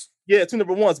ones. Yeah, 2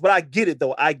 number ones. But I get it,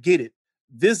 though. I get it.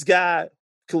 This guy,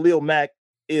 Khalil Mack,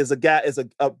 is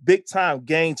a big-time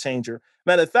game changer.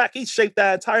 Matter of fact, he shaped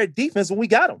that entire defense when we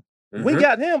got him. We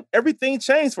got him, everything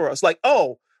changed for us. Like,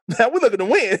 oh, Now we're looking to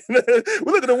win.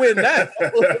 We're looking to win now.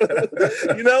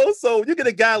 So you get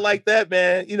a guy like that,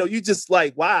 man. You just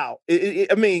like, wow. I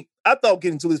mean, I thought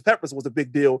getting Julius Peppers was a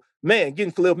big deal. Man,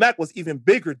 getting Khalil Mack was even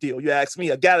bigger deal. You ask me,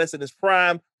 a guy that's in his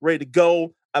prime, ready to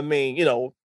go. I mean,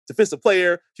 defensive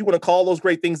player. If you want to call those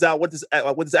great things out, what his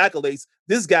accolades,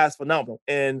 this guy's phenomenal.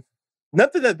 And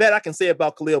nothing that bad I can say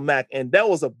about Khalil Mack. And that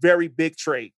was a very big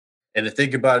trade. And the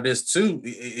thing about it is, too,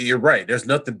 you're right. There's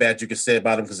nothing bad you can say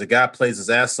about him because the guy plays his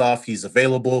ass off. He's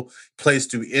available, plays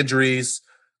through injuries,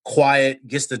 quiet,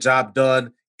 gets the job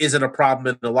done, isn't a problem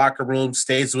in the locker room,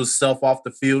 stays with himself off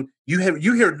the field. You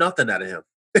hear nothing out of him.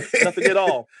 Nothing at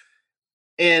all.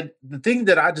 And the thing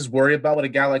that I just worry about with a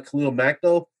guy like Khalil Mack,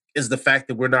 though, is the fact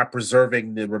that we're not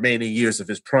preserving the remaining years of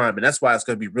his prime. And that's why it's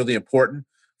going to be really important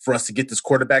for us to get this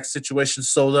quarterback situation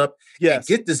sold up and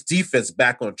get this defense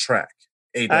back on track.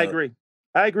 I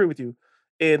agree with you.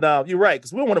 And you're right,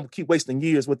 because we don't want to keep wasting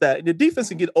years with that. And the defense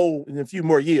can get old in a few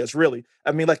more years, really.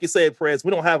 I mean, like you said, Perez,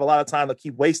 we don't have a lot of time to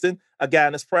keep wasting a guy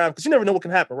in his prime because you never know what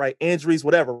can happen, right? Injuries,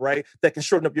 whatever, right? That can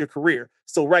shorten up your career.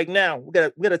 So right now, we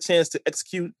got a chance to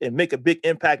execute and make a big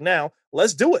impact now.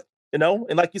 Let's do it,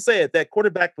 And like you said, that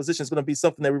quarterback position is going to be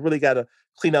something that we really got to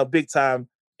clean up big time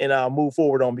and move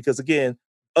forward on because, again,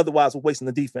 otherwise we're wasting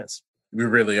the defense. We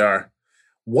really are.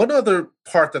 One other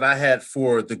part that I had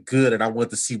for the good, and I wanted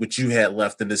to see what you had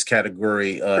left in this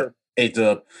category, sure.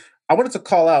 A-Dub, I wanted to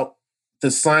call out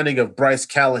the signing of Bryce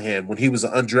Callahan when he was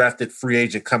an undrafted free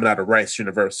agent coming out of Rice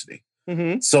University.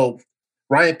 Mm-hmm. So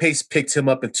Ryan Pace picked him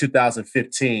up in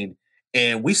 2015,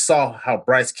 and we saw how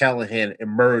Bryce Callahan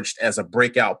emerged as a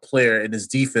breakout player in his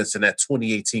defense in that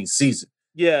 2018 season.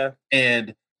 Yeah.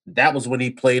 And that was when he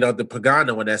played under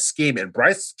Pagano in that scheme. And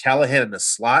Bryce Callahan in the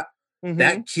slot,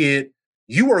 that kid,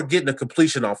 you were getting a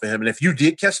completion off of him. And if you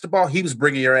did catch the ball, he was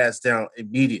bringing your ass down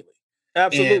immediately.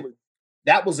 Absolutely. And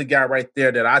that was a guy right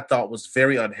there that I thought was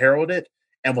very unheralded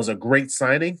and was a great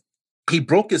signing. He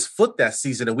broke his foot that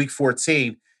season in week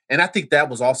 14. And I think that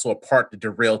was also a part that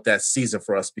derailed that season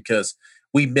for us because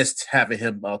we missed having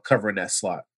him covering that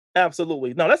slot.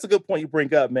 Absolutely. No, that's a good point you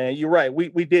bring up, man. You're right.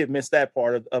 We did miss that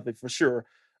part of it for sure.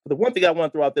 But the one thing I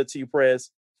want to throw out there to you, Prez,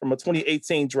 from a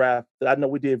 2018 draft that I know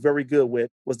we did very good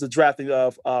with was the drafting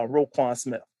of Roquan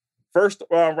Smith. First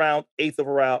round, eighth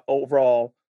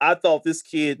overall. I thought this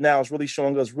kid now is really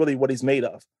showing us really what he's made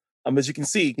of. As you can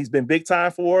see, he's been big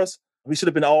time for us. We should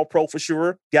have been all pro for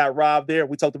sure. Got robbed there.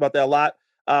 We talked about that a lot.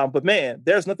 But man,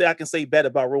 there's nothing I can say bad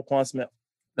about Roquan Smith.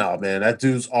 No, man, that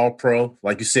dude's all pro.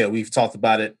 Like you said, we've talked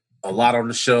about it a lot on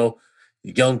the show.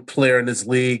 Young player in this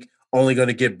league, only going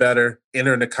to get better.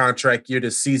 Entering the contract year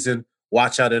this season.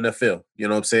 Watch out NFL. You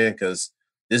know what I'm saying? Because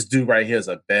this dude right here is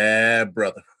a bad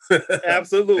brother.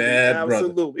 Absolutely.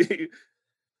 Absolutely. Brother.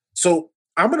 So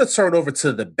I'm going to turn over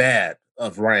to the bad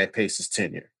of Ryan Pace's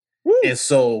tenure. Woo. And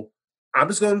so I'm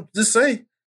just going to say,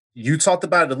 you talked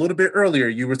about it a little bit earlier.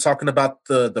 You were talking about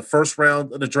the first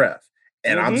round of the draft.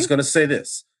 And I'm just going to say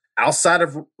this. Outside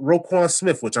of Roquan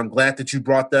Smith, which I'm glad that you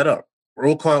brought that up,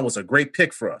 Roquan was a great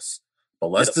pick for us.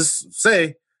 But let's just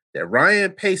say that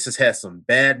Ryan Pace has had some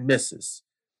bad misses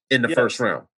in the first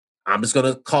round. I'm just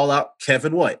going to call out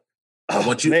Kevin White. I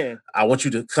want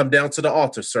you to come down to the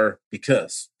altar, sir,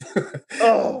 because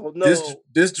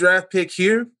this draft pick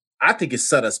here, I think it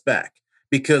set us back.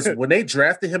 Because when they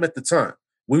drafted him at the time,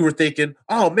 we were thinking,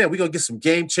 oh, man, we're going to get some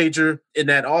game changer in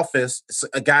that offense,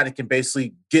 a guy that can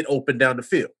basically get open down the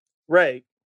field. Right.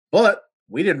 But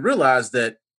we didn't realize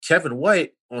that Kevin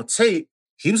White on tape,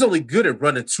 he was only good at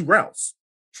running two routes.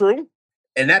 True.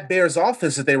 And that Bears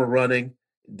offense that they were running,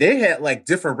 they had like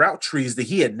different route trees that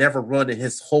he had never run in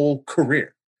his whole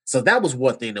career. So that was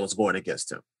one thing that was going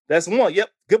against him. That's one. Yep.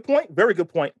 Good point. Very good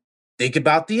point. Think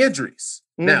about the injuries.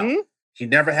 Now, he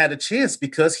never had a chance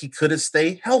because he couldn't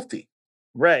stay healthy.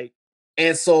 Right.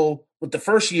 And so with the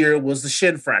first year, it was the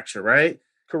shin fracture, right?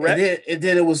 Correct. And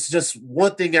then it was just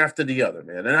one thing after the other,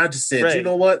 man. And I just said, you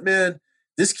know what, man?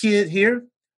 This kid here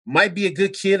might be a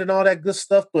good kid and all that good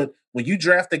stuff, but when you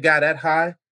draft a guy that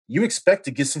high, you expect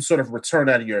to get some sort of return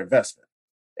out of your investment.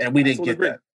 And we didn't get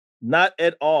that. Not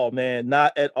at all, man.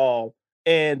 Not at all.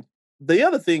 And the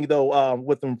other thing, though,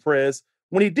 with him, Prez,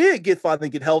 when he did finally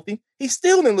get healthy, he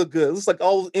still didn't look good. It's like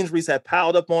all those injuries had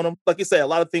piled up on him. Like you said, a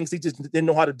lot of things he just didn't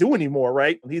know how to do anymore,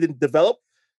 right? He didn't develop,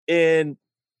 and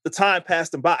the time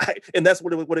passed him by. And that's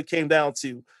what it came down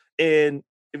to. And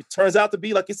it turns out to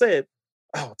be, like you said,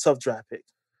 tough draft pick.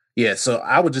 Yeah, so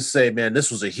I would just say, man,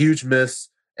 this was a huge miss,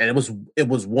 and it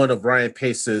was one of Ryan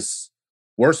Pace's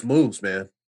worst moves, man.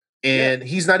 And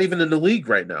he's not even in the league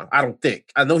right now, I don't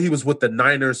think. I know he was with the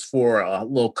Niners for a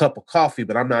little cup of coffee,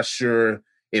 but I'm not sure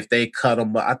if they cut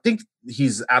him. I think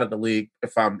he's out of the league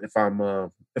if I'm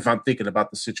thinking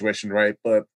about the situation right.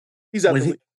 But He's out when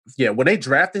the league. when they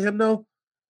drafted him though,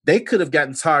 they could have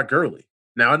gotten Todd Gurley.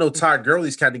 Now I know Todd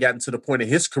Gurley's kind of gotten to the point in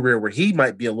his career where he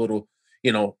might be a little,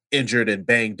 injured and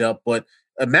banged up. But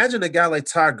imagine a guy like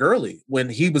Todd Gurley when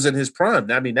he was in his prime.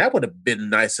 I mean, that would have been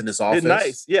nice in his offense. Been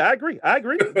nice. Yeah, I agree.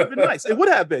 It would have been nice. It would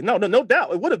have been. No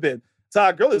doubt. It would have been.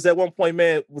 Todd Gurley was at one point,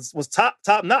 man, was top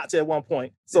notch at one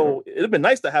point. So it'd have been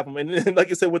nice to have him. And like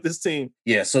you said, with this team.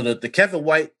 Yeah. So the Kevin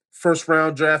White first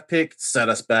round draft pick set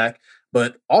us back.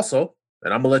 But also,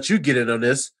 and I'm gonna let you get in on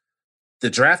this, the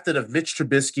drafting of Mitch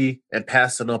Trubisky and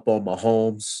passing up on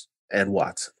Mahomes and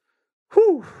Watson.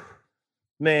 Whew.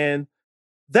 Man,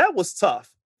 that was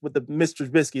tough with the Mr.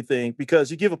 Trubisky thing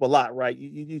because you give up a lot, right?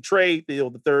 You trade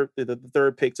the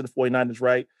third pick to the 49ers,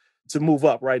 right? To move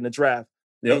up, right, in the draft.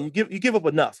 Yep. And you give up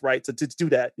enough, right, to do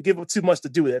that. You give up too much to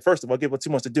do that. First of all, give up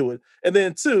too much to do it. And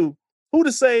then two, who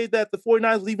to say that the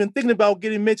 49ers were even thinking about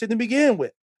getting Mitch to begin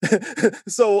with?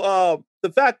 So the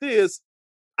fact is,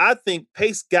 I think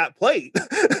Pace got played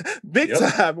big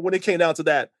time when it came down to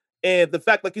that. And the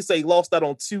fact, like you say, he lost out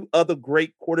on two other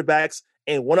great quarterbacks,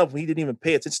 and one of them he didn't even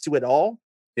pay attention to at all.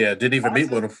 Yeah, didn't even meet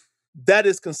with him. That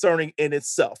is concerning in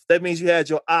itself. That means you had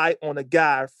your eye on a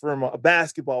guy from a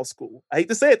basketball school. I hate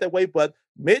to say it that way, but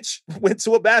Mitch went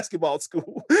to a basketball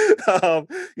school.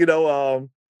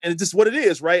 And it's just what it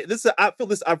is, right? I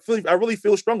really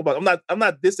feel strong about it. I'm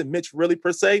not dissing Mitch really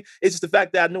per se. It's just the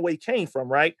fact that I know where he came from,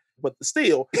 right? But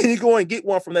still, you go and get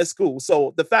one from that school.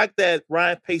 So the fact that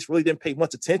Ryan Pace really didn't pay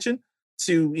much attention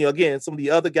to, again, some of the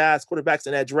other guys, quarterbacks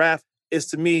in that draft, is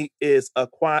to me is a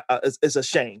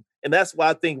shame. And that's why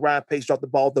I think Ryan Pace dropped the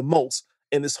ball the most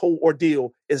in this whole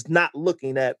ordeal, is not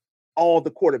looking at all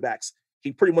the quarterbacks.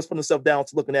 He pretty much put himself down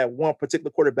to looking at one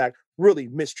particular quarterback, really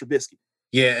Mitch Trubisky.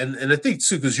 Yeah, and I think,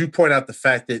 too, because you point out the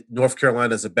fact that North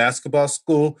Carolina is a basketball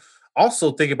school,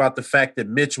 also think about the fact that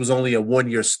Mitch was only a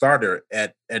one-year starter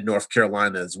at North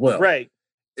Carolina as well. Right.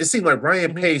 It seemed like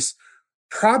Ryan Pace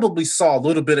probably saw a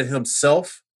little bit of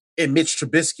himself in Mitch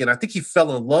Trubisky, and I think he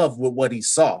fell in love with what he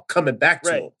saw coming back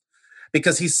to him.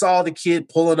 Because he saw the kid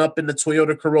pulling up in the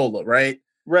Toyota Corolla, right?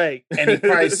 Right. And he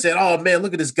probably said, oh, man,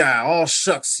 look at this guy. Oh,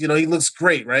 shucks. He looks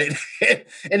great, right?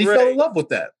 And he fell in love with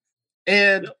that.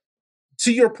 And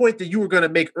to your point that you were going to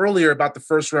make earlier about the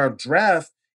first round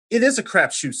draft, it is a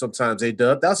crapshoot sometimes,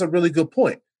 A-Dub. That's a really good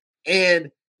point.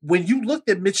 And when you looked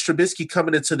at Mitch Trubisky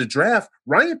coming into the draft,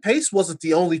 Ryan Pace wasn't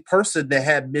the only person that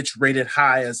had Mitch rated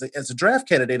high as a draft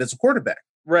candidate, as a quarterback.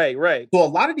 Right. So a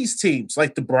lot of these teams,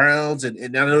 like the Browns,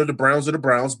 and I know the Browns are the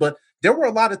Browns, but there were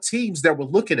a lot of teams that were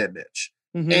looking at Mitch.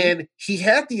 Mm-hmm. And he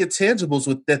had the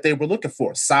intangibles that they were looking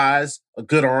for: size, a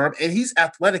good arm, and he's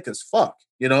athletic as fuck,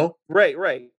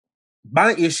 Right.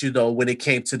 My issue, though, when it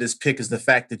came to this pick is the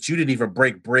fact that you didn't even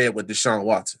break bread with Deshaun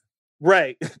Watson.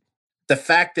 Right. The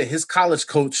fact that his college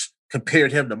coach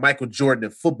compared him to Michael Jordan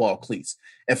in football cleats.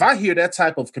 If I hear that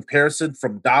type of comparison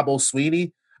from Dabo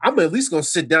Swinney, I'm at least going to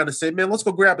sit down and say, man, let's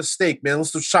go grab a steak, man.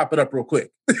 Let's just chop it up real quick.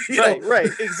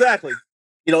 Right. Exactly.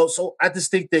 So I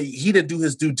just think that he didn't do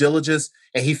his due diligence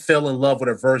and he fell in love with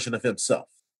a version of himself.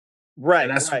 Right.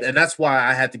 And that's why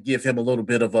I had to give him a little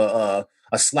bit of a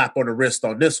slap on the wrist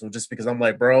on this one, just because I'm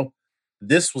like, bro,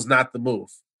 this was not the move.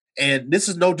 And this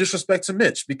is no disrespect to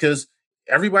Mitch, because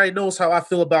everybody knows how I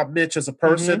feel about Mitch as a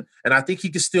person, and I think he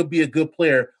can still be a good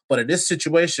player. But in this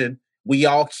situation, we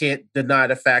all can't deny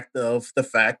the fact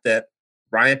that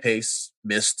Ryan Pace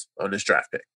missed on this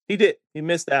draft pick. He did. He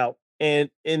missed out. And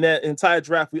in that entire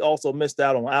draft, we also missed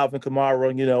out on Alvin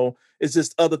Kamara. It's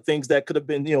just other things that could have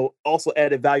been, also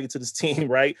added value to this team,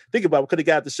 right? Think about it. We could have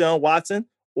got Deshaun Watson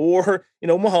or,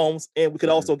 Mahomes, and we could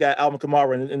also got Alvin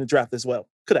Kamara in the draft as well.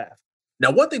 Could have.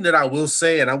 Now, one thing that I will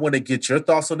say, and I want to get your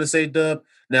thoughts on this, A-Dub.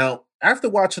 Now, after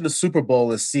watching the Super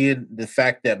Bowl and seeing the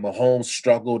fact that Mahomes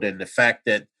struggled and the fact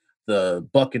that the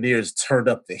Buccaneers turned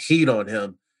up the heat on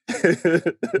him,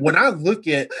 when I look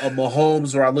at a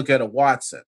Mahomes or I look at a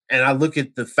Watson, and I look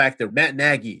at the fact that Matt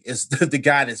Nagy is the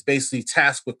guy that's basically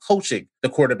tasked with coaching the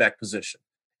quarterback position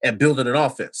and building an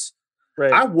offense,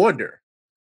 right. I wonder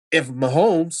if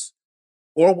Mahomes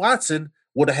or Watson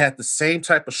would have had the same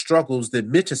type of struggles that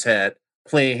Mitch has had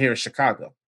playing here in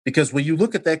Chicago. Because when you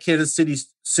look at that Kansas City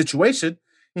situation,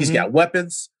 he's got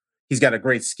weapons, he's got a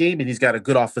great scheme, and he's got a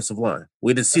good offensive line.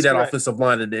 We didn't see that offensive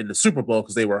line in the Super Bowl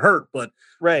because they were hurt, but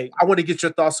I want to get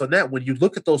your thoughts on that. When you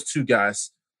look at those two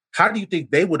guys, how do you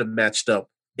think they would have matched up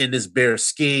in this Bears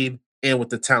scheme and with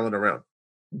the talent around?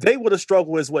 They would have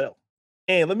struggled as well.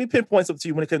 And let me pinpoint something to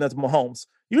you when it comes down to Mahomes.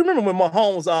 You remember when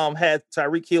Mahomes had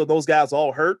Tyreek Hill, those guys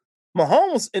all hurt?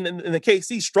 Mahomes in the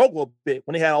KC struggled a bit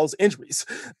when they had all those injuries.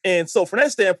 And so from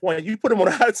that standpoint, you put him on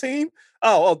our team,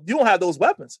 you don't have those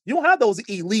weapons. You don't have those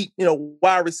elite,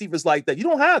 wide receivers like that. You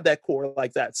don't have that core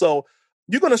like that. So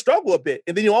you're going to struggle a bit.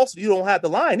 And then you don't have the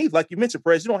line either. Like you mentioned,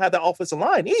 Perez, you don't have that offensive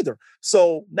line either.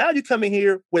 So now you come in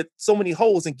here with so many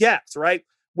holes and gaps, right?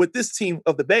 With this team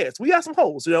of the Bears. We got some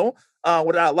holes, with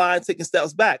our line taking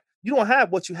steps back. You don't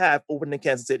have what you have over in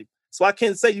Kansas City. So I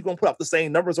can't say you're going to put up the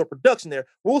same numbers or production there.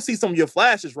 We'll see some of your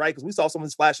flashes, right? Because we saw some of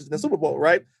his flashes in the Super Bowl,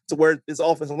 right? To where his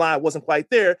offensive line wasn't quite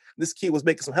there. This kid was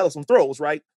making some hell of some throws,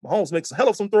 right? Mahomes makes some hell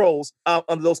of some throws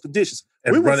under those conditions.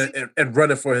 And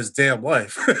running for his damn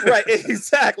life. Right,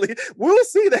 exactly. We'll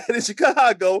see that in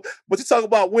Chicago. But you talk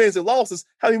about wins and losses.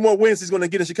 How many more wins he's going to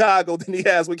get in Chicago than he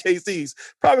has with KC's?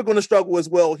 Probably going to struggle as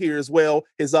well here as well.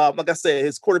 His like I said,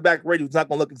 his quarterback rating is not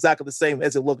going to look exactly the same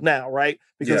as it look now, right?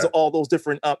 Because of all those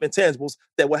different intangibles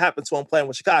that would happen to him playing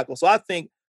with Chicago. So I think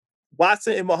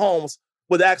Watson and Mahomes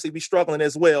would actually be struggling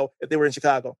as well if they were in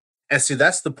Chicago. And see,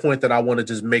 that's the point that I want to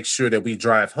just make sure that we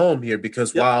drive home here,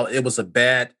 because while it was a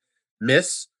bad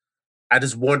miss, I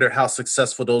just wonder how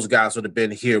successful those guys would have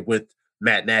been here with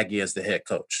Matt Nagy as the head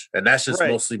coach. And that's just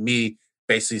mostly me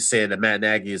basically saying that Matt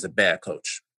Nagy is a bad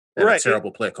coach and a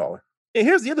terrible play caller. And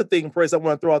here's the other thing, Price, I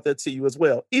want to throw out there to you as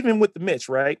well. Even with the Mitch,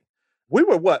 right? We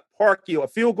were Parkey, a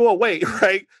field goal away,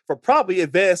 right, for probably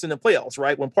advancing the playoffs,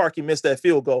 right? When Parkey missed that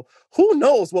field goal, who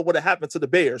knows what would have happened to the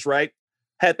Bears, right?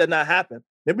 Had that not happened,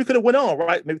 maybe we could have went on,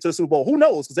 right? Maybe to the Super Bowl. Who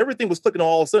knows? Because everything was clicking on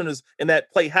all cylinders, and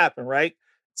that play happened, right?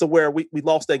 To where we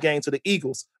lost that game to the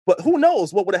Eagles. But who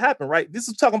knows what would have happened, right? This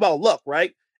is talking about luck,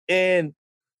 right? And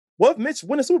what if Mitch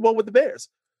win the Super Bowl with the Bears?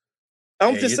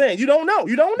 I'm just saying, you don't know.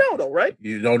 You don't know, though, right?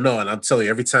 You don't know. And I'm telling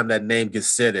you, every time that name gets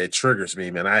said, it triggers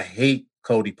me, man. I hate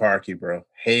Cody Parkey, bro.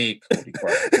 Hate Cody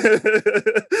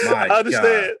Parkey. I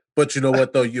understand. God. But you know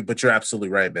what, though? You're absolutely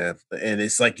right, man. And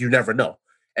it's like you never know.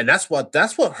 And that's what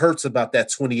hurts about that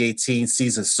 2018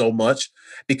 season so much,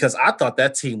 because I thought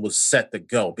that team was set to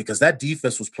go because that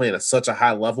defense was playing at such a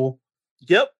high level.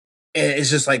 Yep. And it's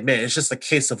just like, man, it's just a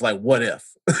case of like, what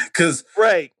if? Because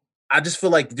I just feel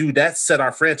like, dude, that set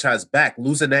our franchise back.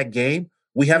 Losing that game,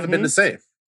 we haven't been the same.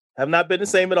 Have not been the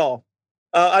same at all.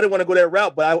 I didn't want to go that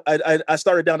route, but I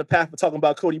started down the path of talking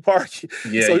about Cody Parkey.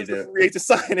 Yeah, so he's a free agent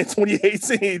sign in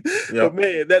 2018. Yep. But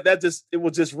man, it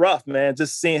was just rough, man.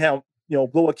 Just seeing how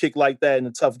blow a kick like that in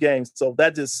a tough game. So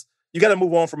you got to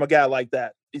move on from a guy like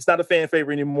that. He's not a fan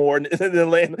favorite anymore in the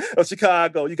land of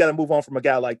Chicago. You got to move on from a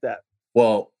guy like that.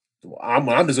 Well, I'm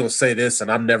just going to say this,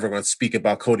 and I'm never going to speak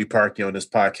about Cody Parkey on this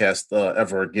podcast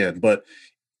ever again. But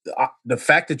the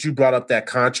fact that you brought up that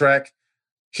contract,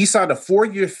 he signed a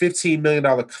 4-year, $15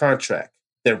 million contract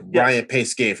that Ryan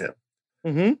Pace gave him.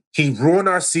 Mm-hmm. He ruined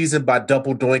our season by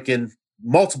double doinking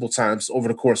multiple times over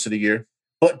the course of the year.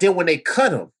 But then when they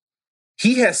cut him,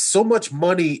 he has so much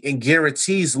money in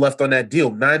guarantees left on that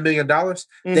deal, $9 million, that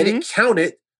it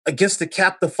counted against the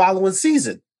cap the following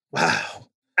season. Wow.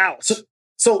 Ouch.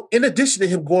 So in addition to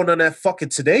him going on that fucking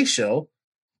Today Show,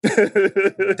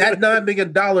 that $9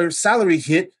 million salary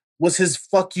hit was his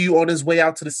fuck you on his way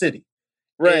out to the city.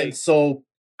 Right. And so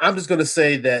I'm just going to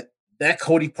say that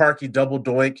Cody Parkey double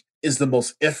doink is the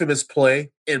most infamous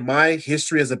play in my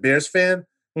history as a Bears fan,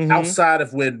 outside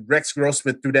of when Rex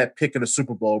Grossman threw that pick in the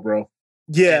Super Bowl, bro.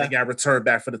 Yeah. And he got returned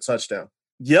back for the touchdown.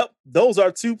 Yep. Those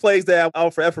are two plays that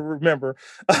I'll forever remember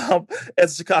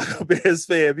as a Chicago Bears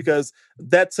fan, because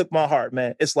that took my heart,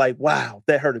 man. It's like, wow,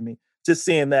 that hurted me. Just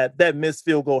seeing that missed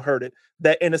field goal hurt it.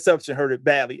 That interception hurt it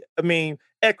badly. I mean,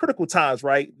 at critical times,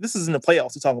 right? This is in the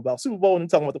playoffs we're talking about. Super Bowl and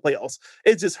talking about the playoffs.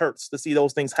 It just hurts to see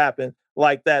those things happen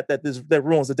like that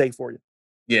ruins the day for you.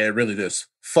 Yeah, it really does.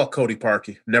 Fuck Cody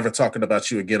Parkey. Never talking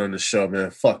about you again on the show,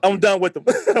 man. Fuck. I'm done with him.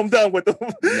 I'm done with him.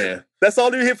 Yeah. That's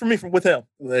all you hear from me with him.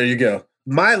 There you go.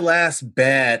 My last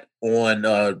bad on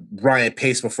Ryan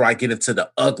Pace before I get into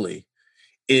the ugly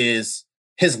is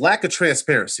his lack of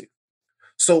transparency.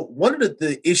 So one of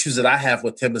the issues that I have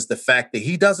with him is the fact that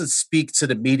he doesn't speak to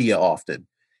the media often.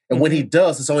 And when he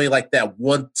does, it's only like that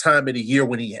one time in a year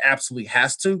when he absolutely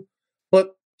has to.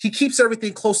 But he keeps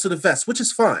everything close to the vest, which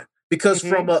is fine. Because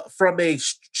from a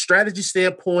strategy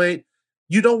standpoint,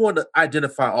 you don't want to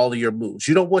identify all of your moves.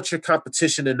 You don't want your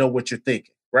competition to know what you're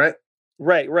thinking, right?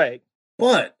 Right.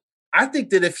 But I think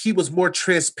that if he was more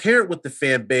transparent with the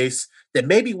fan base, that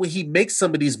maybe when he makes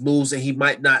some of these moves and he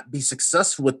might not be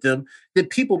successful with them, then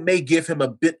people may give him a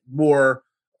bit more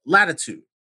latitude.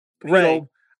 Right.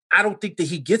 I don't think that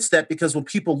he gets that, because when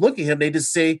people look at him, they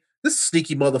just say, this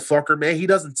sneaky motherfucker, man. He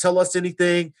doesn't tell us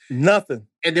anything. Nothing.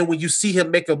 And then when you see him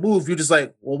make a move, you're just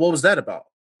like, well, what was that about?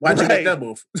 Why'd you make Right. that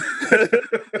move?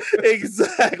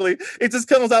 Exactly. It just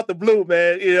comes out the blue,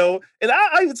 man. And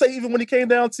I would say even when he came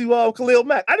down to Khalil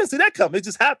Mack, I didn't see that coming. It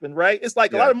just happened, right? It's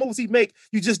like a lot Yeah. of moves he make,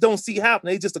 you just don't see happen.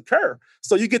 They just occur.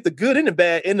 So you get the good and the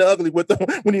bad and the ugly with them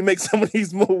when he makes some of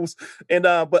these moves. And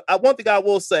but one thing I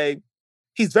will say,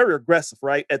 he's very aggressive,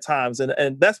 right? At times.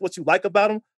 And that's what you like about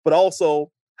him, but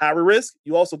also high risk,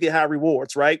 you also get high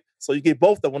rewards, right? So you get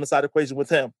both of them on the side equation with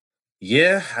him.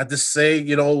 Yeah, I just say,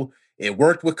 it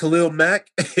worked with Khalil Mack,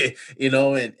 and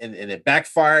it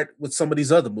backfired with some of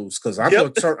these other moves because I'm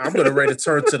Yep. gonna ready to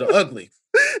turn to the ugly.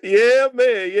 Yeah,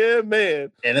 man. Yeah,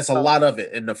 man. And it's a lot of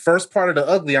it. And the first part of the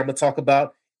ugly I'm gonna talk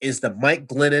about is the Mike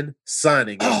Glennon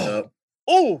signing.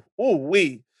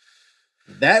 We.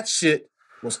 That shit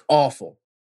was awful.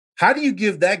 How do you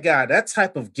give that guy that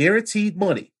type of guaranteed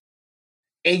money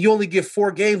and you only get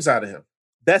 4 games out of him?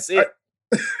 That's it.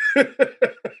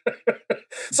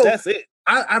 So That's it.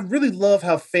 I really love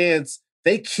how fans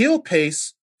they kill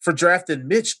Pace for drafting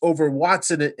Mitch over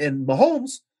Watson and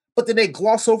Mahomes, but then they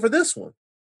gloss over this one.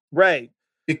 Right.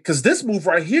 Because this move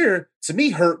right here, to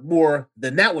me, hurt more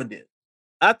than that one did.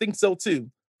 I think so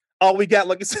too. All we got,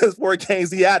 like it says, 4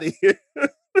 games, he out of here.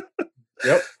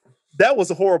 Yep. That was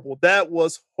horrible. That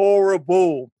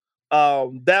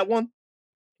one,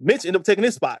 Mitch ended up taking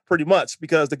his spot pretty much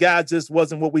because the guy just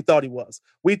wasn't what we thought he was.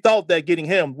 We thought that getting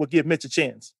him would give Mitch a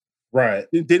chance. Right.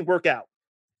 It didn't work out.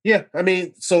 Yeah. I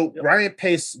mean, so Yep. Ryan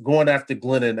Pace going after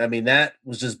Glennon, I mean, that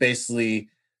was just basically,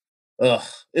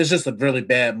 it's just a really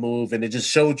bad move. And it just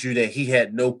showed you that he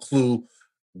had no clue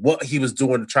what he was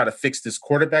doing to try to fix this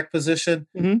quarterback position.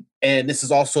 Mhm. And this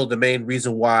is also the main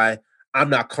reason why I'm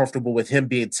not comfortable with him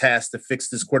being tasked to fix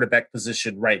this quarterback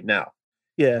position right now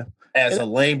Yeah. as And- a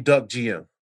lame duck GM.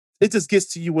 It just gets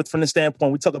to you from the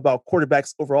standpoint, we talk about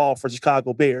quarterbacks overall for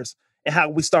Chicago Bears and how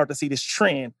we start to see this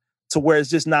trend to where it's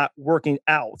just not working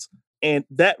out. And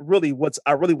that really what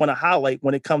I really want to highlight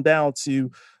when it comes down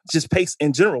to just Pace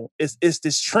in general. It's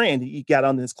this trend that you got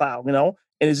under this cloud, and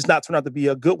it's just not turned out to be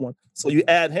a good one. So you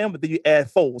add him, but then you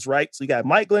add Foles, right? So you got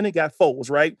Mike Glennon, you got Foles,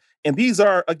 right? And these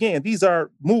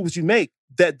are moves you make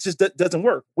that just doesn't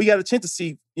work. We got a chance to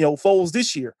see, Foles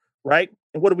this year, right?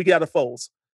 And what do we get out of Foles?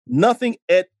 Nothing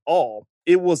at all.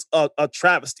 It was a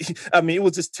travesty. I mean, it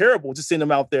was just terrible just seeing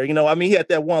him out there. He had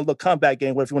that one little comeback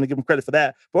game where if you want to give him credit for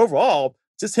that. But overall,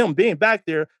 just him being back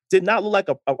there did not look like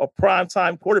a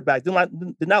prime-time quarterback. Did not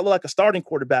look like a starting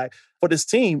quarterback for this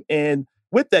team. And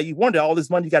with that, you wonder all this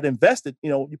money you got invested,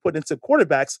 you put into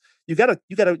quarterbacks, you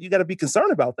gotta be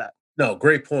concerned about that. No,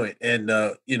 great point. And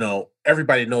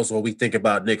everybody knows what we think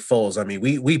about Nick Foles. I mean,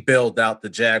 we bailed out the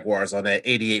Jaguars on that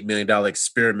 $88 million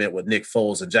experiment with Nick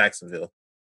Foles in Jacksonville.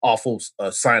 Awful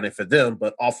signing for them,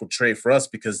 but awful trade for us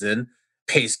because then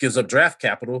Pace gives up draft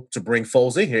capital to bring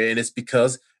Foles in here. And it's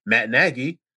because Matt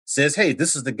Nagy says, hey,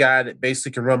 this is the guy that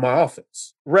basically can run my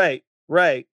offense. Right.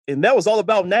 And that was all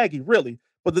about Nagy, really.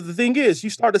 But the thing is,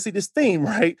 you start to see this theme,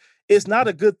 right? It's not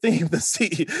a good theme to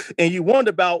see. And you wonder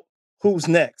about who's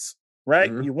next,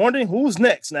 right? Mhm. You're wondering who's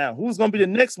next now. Who's going to be the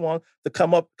next one to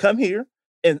come here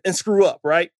and screw up,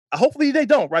 right? Hopefully they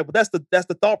don't, right? But that's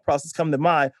the thought process coming to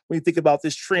mind when you think about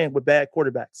this trend with bad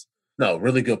quarterbacks. No,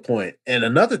 really good point. And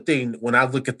another thing, when I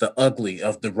look at the ugly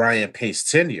of the Ryan Pace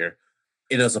tenure,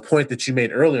 and as a point that you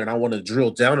made earlier, and I want to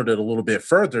drill down on it a little bit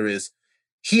further, is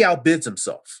he outbids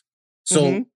himself. So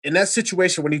Mhm. in that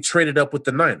situation when he traded up with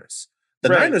the Niners, the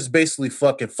Right. Niners basically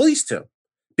fucking fleeced him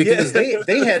because Yeah.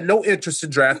 they had no interest in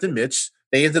drafting Mitch.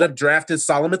 They ended up drafting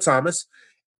Solomon Thomas,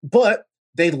 but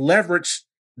they leveraged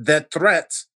that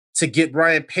threat to get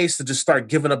Ryan Pace to just start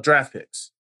giving up draft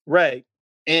picks. Right.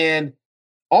 And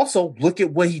also look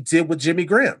at what he did with Jimmy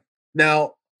Graham.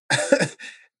 Now,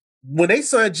 when they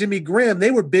signed Jimmy Graham,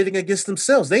 they were bidding against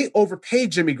themselves. They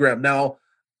overpaid Jimmy Graham. Now,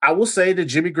 I will say that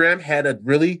Jimmy Graham had a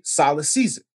really solid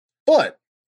season, but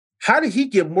how did he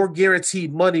get more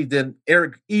guaranteed money than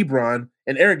Eric Ebron?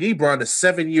 And Eric Ebron is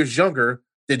 7 years younger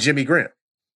than Jimmy Graham.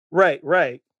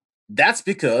 Right. That's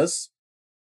because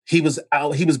he was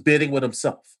bidding with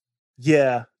himself.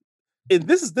 Yeah. And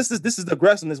this is the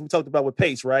aggressiveness we talked about with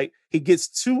Pace, right? He gets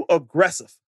too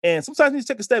aggressive. And sometimes you need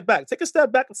to take a step back. Take a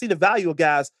step back and see the value of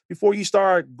guys before you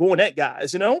start going at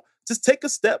guys, Just take a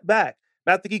step back.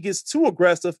 And I think he gets too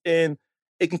aggressive and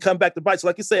it can come back to bite. So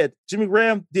like you said, Jimmy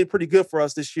Graham did pretty good for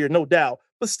us this year, no doubt.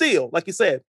 But still, like you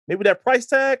said, maybe that price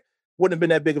tag wouldn't have been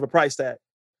that big of a price tag.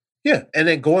 Yeah. And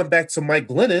then going back to Mike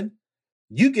Glennon,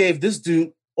 you gave this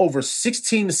dude over $16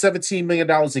 to $17 million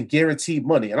in guaranteed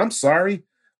money. And I'm sorry,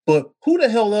 but who the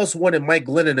hell else wanted Mike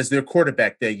Glennon as their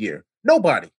quarterback that year?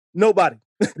 Nobody. Nobody.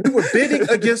 We were bidding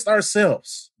against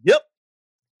ourselves. Yep.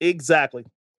 Exactly.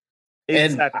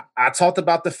 And Exactly. I talked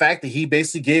about the fact that he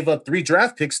basically gave up 3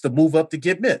 draft picks to move up to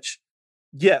get Mitch,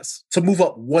 Yes. to move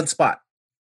up one spot.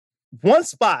 One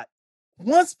spot.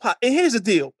 One spot. And here's the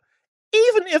deal.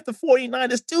 Even if the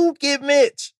 49ers do get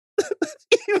Mitch,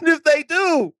 even if they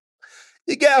do,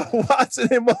 you got Watson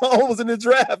and Mahomes in the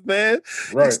draft, man.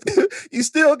 Right. You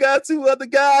still got 2 other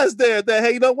guys there that,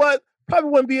 hey, you know what? Probably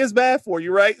wouldn't be as bad for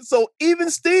you, right? So even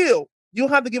still, you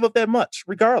don't have to give up that much,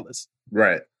 regardless.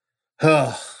 Right.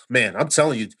 Oh, man, I'm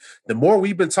telling you, the more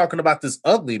we've been talking about this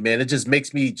ugly, man, it just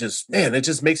makes me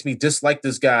dislike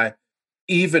this guy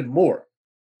even more.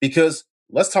 Because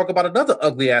let's talk about another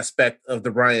ugly aspect of the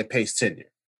Ryan Pace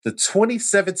tenure, the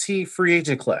 2017 free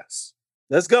agent class.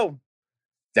 Let's go.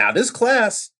 Now, this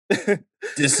class,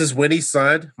 this is when he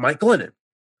signed Mike Glennon.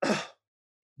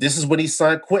 This is when he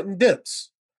signed Quentin Dips.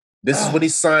 This is when he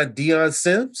signed Deion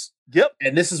Sims. Yep.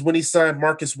 And this is when he signed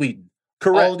Marcus Wheaton.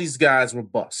 Correct. All of these guys were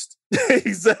bust.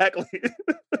 Exactly.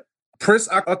 Prince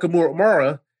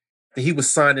Akamara, he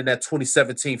was signed in that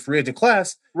 2017 free agent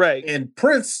class. Right. And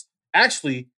Prince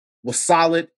actually was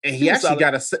solid, and he actually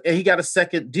got a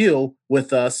second deal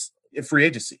with us in free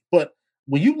agency. But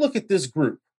when you look at this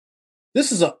group,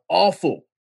 this is an awful,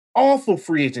 awful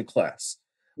free agent class.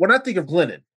 When I think of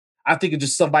Glennon, I think of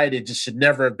just somebody that just should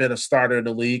never have been a starter in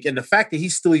the league. And the fact that he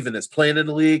still even is playing in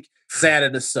the league, sad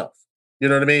in itself. You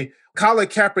know what I mean? Colin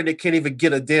Kaepernick can't even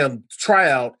get a damn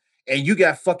tryout, and you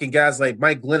got fucking guys like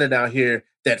Mike Glennon out here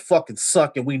that fucking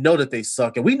suck, and we know that they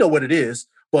suck, and we know what it is,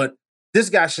 but this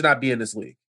guy should not be in this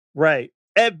league. Right.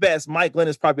 At best, Mike Glennon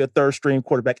is probably a third-string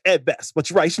quarterback. At best. But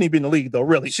you're right, he shouldn't even be in the league, though,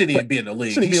 really. He shouldn't even be in the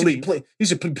league. He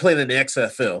should be playing in the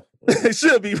XFL. It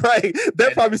should be, right.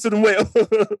 That probably suit him well.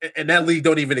 And that league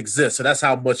don't even exist, so that's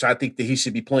how much I think that he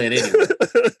should be playing anyway.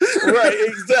 Right,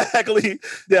 exactly.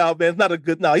 Yeah, man, it's not a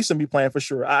good. No, he shouldn't be playing for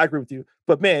sure. I agree with you.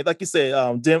 But man, like you said,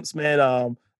 Dimps,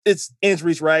 man, it's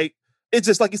injuries, right? It's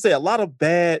just like you say, a lot of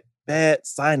bad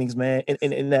signings, man.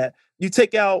 In that you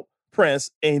take out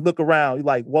Prince and you look around, you're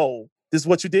like, whoa, this is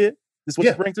what you did. This is what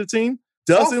you bring to the team.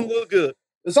 Doesn't look good.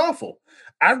 It's awful.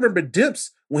 I remember Dimps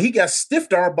when he got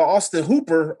stiffed armed by Austin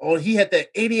Hooper he had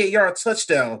that 88-yard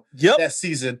touchdown that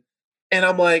season. And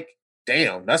I'm like,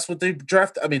 damn, that's what they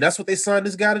drafted. I mean, that's what they signed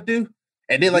this guy to do.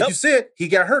 And then, like you said, he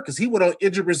got hurt because he went on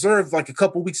injured reserve like a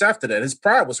couple weeks after that. His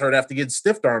pride was hurt after getting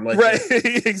stiffed armed like right.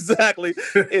 that. Exactly.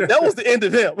 And that was the end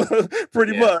of him,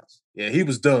 pretty much. Yeah, he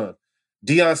was done.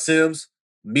 Deion Sims,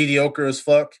 mediocre as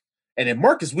fuck. And then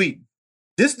Marcus Wheaton.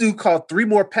 This dude caught 3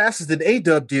 more passes than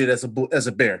A-Dub did as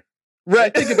a Bear.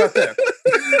 Right. Think about that.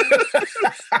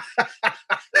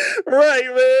 Right,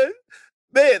 man.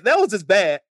 Man, that was just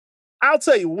bad. I'll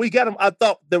tell you, when we got him, I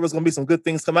thought there was going to be some good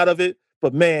things come out of it.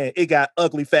 But man, it got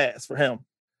ugly fast for him.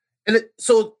 And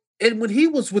when he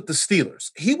was with the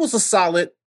Steelers, he was a solid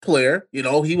player. You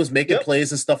know, he was making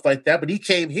plays and stuff like that. But he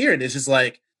came here and it's just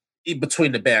like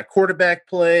between the bad quarterback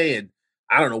play and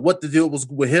I don't know what the deal was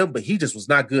with him, but he just was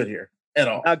not good here at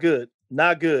all. Not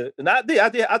good. And I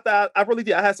really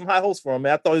did. I had some high hopes for him,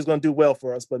 man. I thought he was going to do well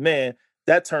for us, but man,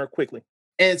 that turned quickly.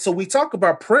 And so we talk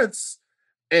about Prince,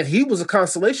 and he was a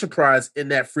consolation prize in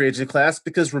that free agent class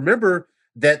because remember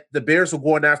that the Bears were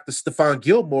going after Stephon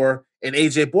Gilmore and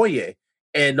AJ Boye.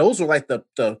 And those were like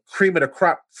the cream of the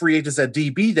crop free agents at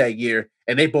DB that year,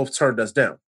 and they both turned us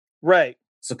down. Right.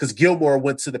 So because Gilmore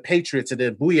went to the Patriots and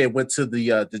then Boye went to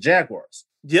the Jaguars.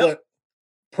 Yep. But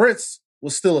Prince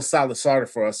was still a solid starter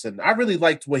for us, and I really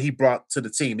liked what he brought to the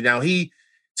team. Now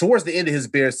towards the end of his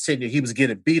Bears tenure, he was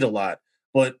getting beat a lot,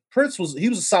 but Prince was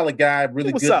a solid guy,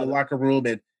 really good in the locker room,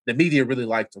 and the media really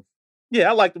liked him. Yeah,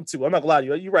 I liked him too. I'm not gonna lie to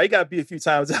you. You're right. He got beat a few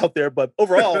times out there, but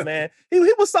overall, man, he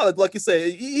was solid. Like you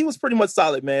said, he was pretty much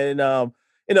solid, man. And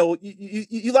you know,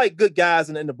 you like good guys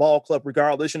in the ball club,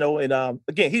 regardless. You know, and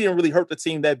again, he didn't really hurt the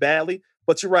team that badly.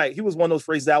 But you're right. He was one of those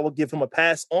phrases I would give him a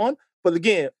pass on. But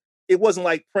again, it wasn't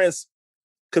like Prince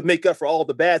could make up for all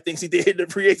the bad things he did in the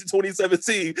free agent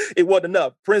 2017. It wasn't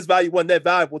enough. Prince value wasn't that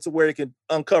valuable to where it can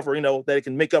uncover, you know, that it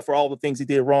can make up for all the things he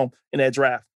did wrong in that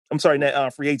draft. I'm sorry, in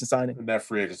that free agent signing. In that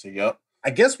free agency, yep.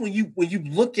 I guess when you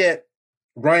look at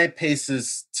Ryan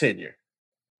Pace's tenure,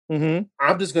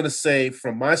 I'm just going to say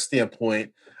from my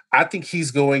standpoint, I think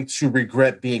he's going to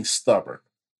regret being stubborn.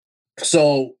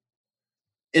 So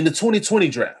in the 2020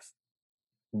 draft,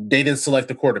 they didn't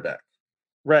select a quarterback.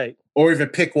 Right. Or even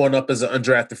pick one up as an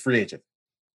undrafted free agent.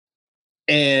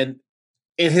 And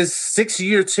in his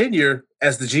 6-year tenure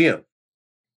as the GM,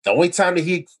 the only time that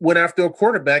he went after a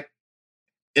quarterback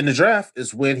in the draft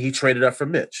is when he traded up for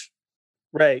Mitch.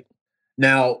 Right.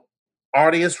 Now,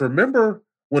 audience, remember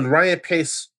when Ryan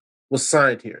Pace was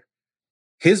signed here?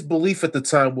 His belief at the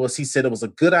time was he said it was a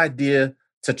good idea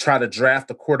to try to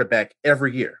draft a quarterback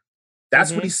every year.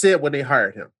 That's what he said when they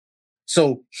hired him.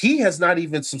 So he has not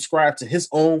even subscribed to his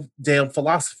own damn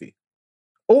philosophy.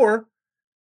 Or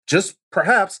just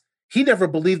perhaps he never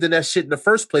believed in that shit in the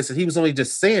first place, and he was only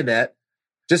just saying that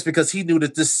just because he knew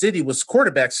that this city was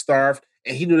quarterback starved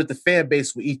and he knew that the fan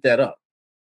base would eat that up.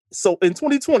 So in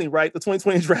 2020, right, the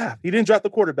 2020 draft, he didn't draft the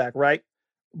quarterback, right?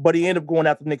 But he ended up going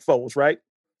after Nick Foles, right?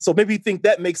 So maybe you think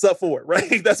that makes up for it,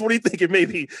 right? That's what he's thinking.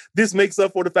 Maybe this makes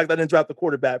up for the fact that I didn't draft the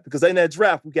quarterback, because in that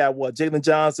draft, we got what? Jalen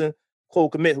Johnson, Cole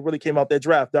Kmet, who really came out that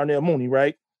draft, Darnell Mooney,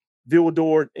 right?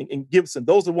 Vildor and Gibson.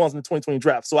 Those are the ones in the 2020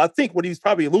 draft. So I think what he's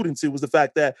probably alluding to was the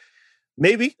fact that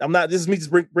maybe, this is me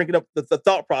just bringing up the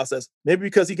thought process. Maybe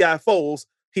because he got Foles,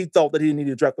 he thought that he didn't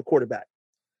need to draft the quarterback.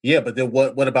 Yeah, but then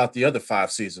what about the other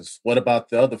 5 seasons? What about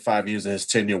the other 5 years of his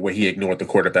tenure where he ignored the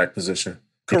quarterback position?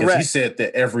 Because Correct. he said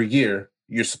that every year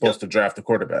you're supposed to draft a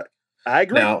quarterback. I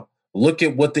agree. Now, look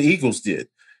at what the Eagles did.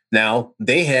 Now,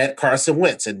 they had Carson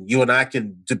Wentz, and you and I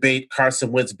can debate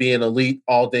Carson Wentz being elite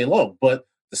all day long, but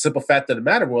the simple fact of the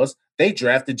matter was they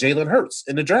drafted Jalen Hurts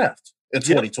in the draft in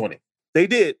 2020. They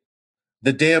did.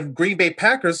 The damn Green Bay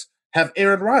Packers have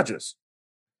Aaron Rodgers,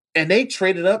 and they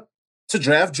traded up to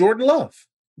draft Jordan Love.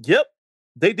 Yep,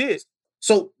 they did.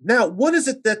 So now, what is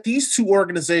it that these two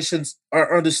organizations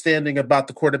are understanding about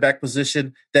the quarterback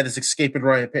position that is escaping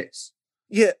Ryan Pace?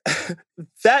 Yeah,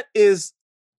 that is,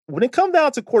 when it comes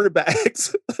down to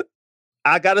quarterbacks,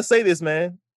 I got to say this,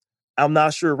 man. I'm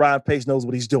not sure Ryan Pace knows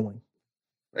what he's doing.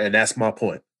 And that's my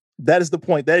point. That is the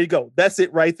point. There you go. That's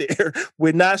it right there.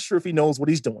 We're not sure if he knows what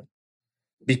he's doing.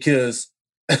 Because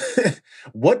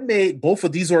what made both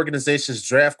of these organizations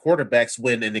draft quarterbacks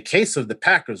when, in the case of the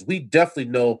Packers, we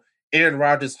definitely know Aaron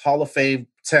Rodgers, Hall of Fame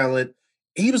talent.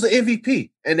 He was an MVP,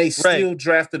 and they still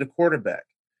drafted a quarterback.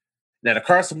 Now, the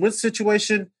Carson Wentz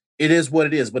situation, it is what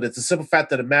it is, but it's the simple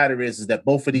fact of the matter is that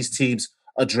both of these teams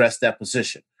address that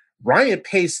position. Ryan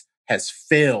Pace has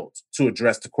failed to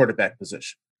address the quarterback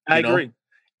position. I agree.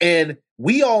 And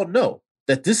we all know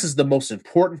that this is the most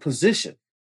important position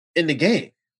in the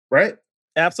game, right?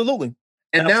 Absolutely.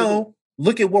 And now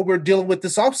look at what we're dealing with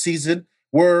this offseason,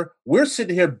 where we're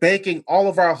sitting here banking all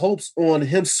of our hopes on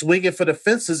him swinging for the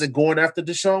fences and going after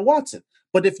Deshaun Watson.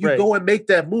 But if you go and make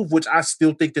that move, which I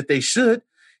still think that they should,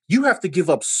 you have to give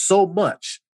up so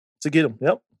much to get him.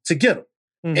 Yep. To get him.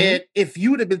 Mm-hmm. And if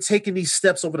you would have been taking these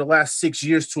steps over the last 6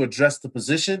 years to address the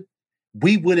position,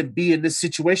 we wouldn't be in this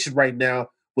situation right now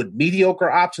with mediocre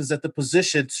options at the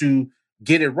position to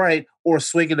get it right or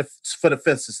swinging for the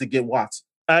fences to get Watson.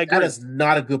 I agree. That is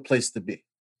not a good place to be.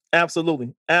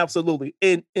 Absolutely. Absolutely.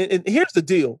 And here's the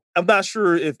deal. I'm not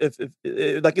sure if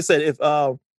like I said,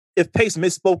 if Pace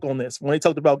misspoke on this when he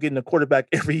talked about getting a quarterback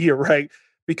every year, right?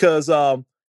 Because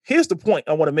here's the point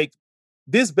I want to make.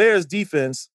 This Bears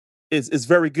defense is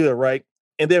very good, right?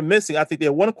 And they're missing, I think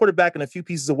they're one quarterback and a few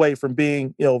pieces away from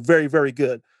being, very, very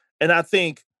good. And I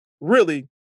think, really,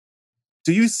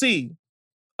 do you see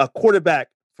a quarterback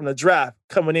from the draft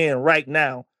coming in right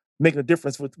now, making a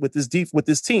difference with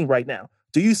this team right now?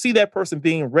 Do you see that person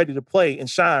being ready to play and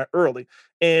shine early?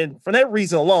 And for that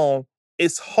reason alone,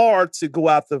 it's hard to go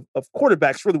out of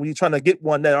quarterbacks, really, when you're trying to get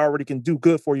one that already can do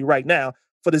good for you right now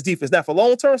for this defense. Now, for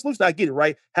long-term solution, I get it,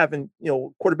 right? Having,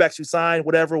 quarterbacks you sign,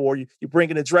 whatever, or you bring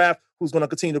in a draft who's going to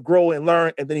continue to grow and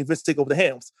learn and then eventually take over the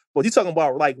helms. But you're talking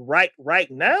about, like, right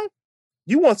now?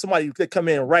 You want somebody who could come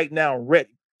in right now and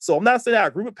ready. So I'm not saying I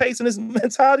agree with Pace in his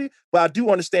mentality, but I do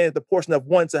understand the portion of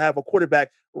wanting to have a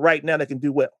quarterback right now that can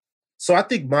do well. So I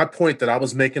think my point that I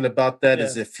was making about that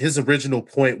is if his original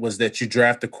point was that you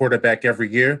draft a quarterback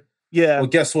every year. Yeah. Well,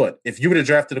 guess what? If you would have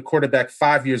drafted a quarterback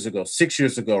 5 years ago, 6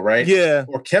 years ago, right? Yeah.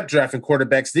 Or kept drafting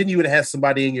quarterbacks, then you would have had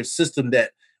somebody in your system that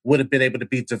would have been able to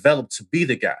be developed to be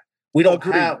the guy. We don't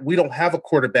have a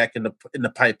quarterback in the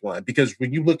pipeline, because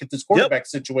when you look at this quarterback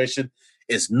situation,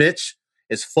 it's Mitch,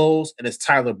 it's Foles, and it's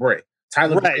Tyler Bray.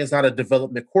 Tyler Bray is not a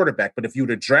development quarterback, but if you would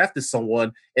have drafted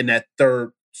someone in that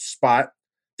third spot,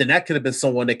 then that could have been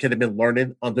someone that could have been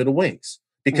learning under the wings.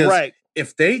 Because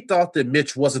if they thought that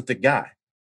Mitch wasn't the guy,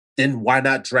 then why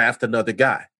not draft another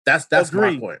guy? That's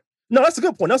my point. No, that's a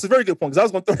good point. That's a very good point, because I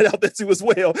was going to throw it out there too as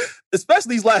well,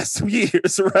 especially these last 2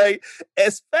 years, right?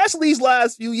 Especially these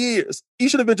last few years. You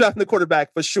should have been drafting the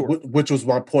quarterback for sure. Which was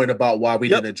my point about why we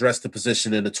didn't address the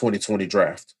position in the 2020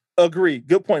 draft. Agree.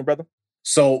 Good point, brother.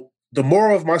 So the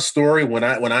moral of my story when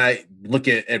I look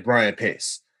at Ryan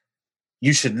Pace,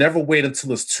 you should never wait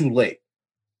until it's too late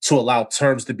to allow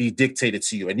terms to be dictated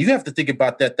to you. And you have to think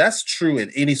about that. That's true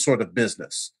in any sort of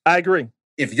business. I agree.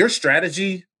 If your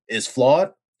strategy is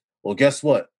flawed, well, guess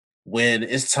what? When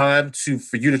it's time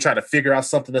for you to try to figure out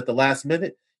something at the last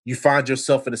minute, you find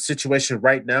yourself in a situation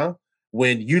right now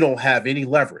when you don't have any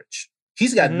leverage.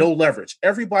 He's got no leverage.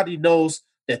 Everybody knows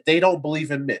that they don't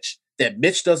believe in Mitch, that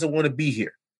Mitch doesn't want to be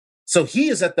here. So he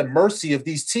is at the mercy of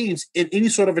these teams in any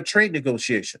sort of a trade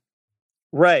negotiation.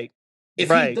 Right. If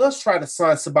he does try to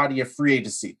sign somebody in free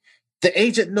agency, the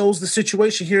agent knows the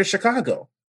situation here in Chicago.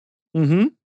 Mm-hmm.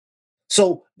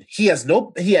 So he had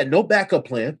no backup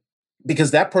plan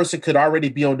because that person could already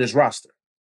be on this roster.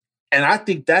 And I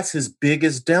think that's his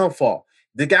biggest downfall.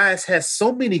 The guy has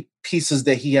so many pieces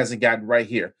that he hasn't gotten right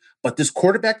here. But this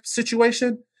quarterback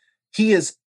situation, he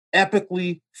has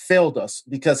epically failed us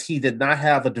because he did not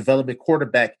have a development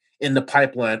quarterback in the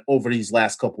pipeline over these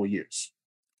last couple of years.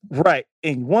 Right.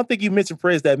 And one thing you mentioned,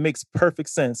 Perez, that makes perfect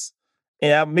sense.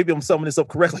 And maybe I'm summing this up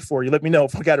correctly for you. Let me know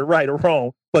if I got it right or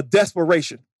wrong. But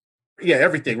desperation. Yeah,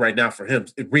 everything right now for him,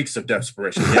 it reeks of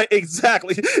desperation. Right,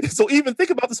 exactly. So even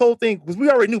think about this whole thing, because we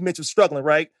already knew Mitch was struggling,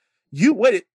 right? You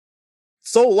waited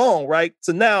so long, right?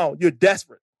 So now you're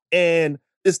desperate. And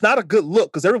it's not a good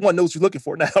look because everyone knows you're looking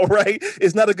for now, right?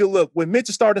 It's not a good look. When Mitch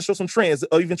is starting to show some trends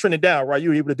or even trending down, right, you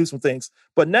were able to do some things.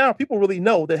 But now people really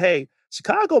know that, hey,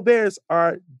 Chicago Bears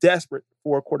are desperate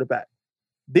for a quarterback.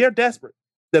 They're desperate.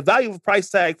 The value of a price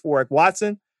tag for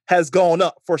Watson has gone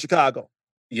up for Chicago.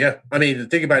 Yeah. I mean, the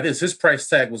thing about this, his price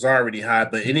tag was already high,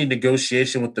 but any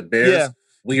negotiation with the Bears,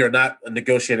 we are not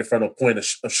negotiating from a point of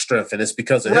strength. And it's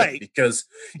because of him. Because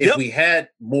if we had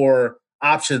more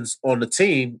options on the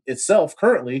team itself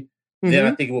currently, then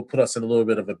I think it will put us in a little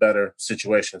bit of a better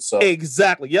situation. So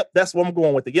exactly. Yep. That's where I'm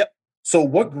going with it. Yep. So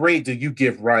what grade do you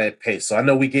give Ryan Pace? So I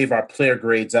know we gave our player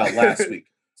grades out last week.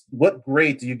 What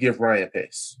grade do you give Ryan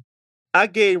Pace? I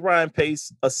gave Ryan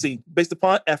Pace a C based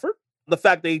upon effort. The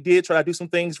fact that he did try to do some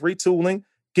things, retooling,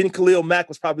 getting Khalil Mack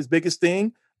was probably his biggest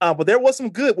thing. But there was some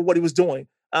good with what he was doing.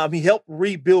 He helped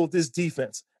rebuild this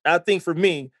defense. And I think for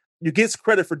me, you get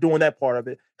credit for doing that part of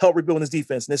it, help rebuilding this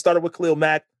defense. And it started with Khalil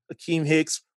Mack, Akeem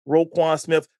Hicks, Roquan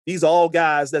Smith. These are all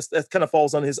guys that kind of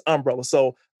falls under his umbrella.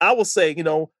 So I will say,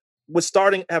 with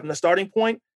having a starting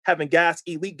point, having guys,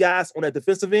 elite guys on that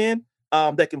defensive end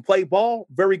that can play ball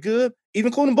very good, even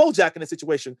including Bojack in this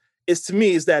situation,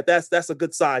 that's a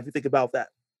good sign if you think about that.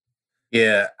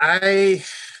 Yeah, I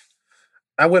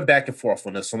went back and forth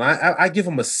on this one. I give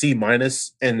him a C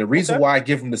minus, and the reason why I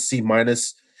give him the C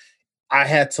minus, I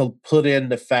had to put in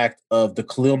the fact of the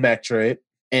Khalil Mack trade,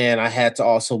 and I had to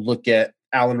also look at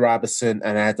Allen Robinson,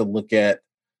 and I had to look at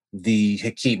the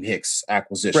Hakeem Hicks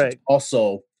acquisition. Right.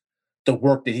 Also, the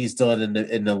work that he's done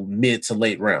in the mid to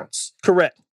late rounds.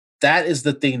 Correct. That is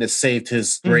the thing that saved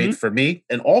his grade for me,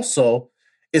 and also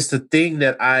it's the thing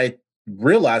that I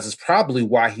realize is probably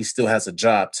why he still has a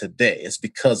job today. It's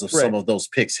because of some of those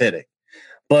picks hitting.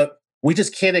 But we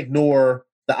just can't ignore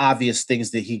the obvious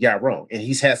things that he got wrong. And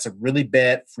he's had some really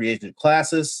bad free agent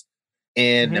classes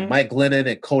and the Mike Glennon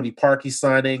and Cody Parkey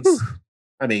signings.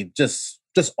 I mean, just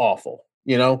awful,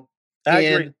 I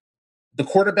agree. The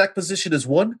quarterback position is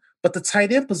one, but the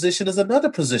tight end position is another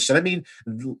position. I mean,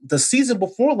 the season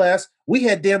before last, we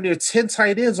had damn near 10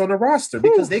 tight ends on the roster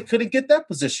because they couldn't get that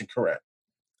position correct.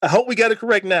 I hope we got it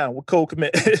correct now with Cole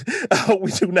Kmet. I hope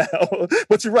we do now.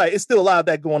 But you're right. It's still a lot of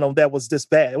that going on that was this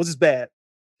bad. It was just bad.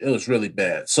 It was really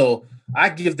bad. So I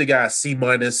give the guy a C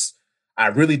minus. I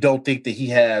really don't think that he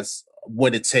has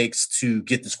what it takes to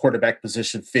get this quarterback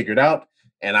position figured out.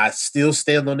 And I still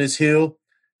stand on this hill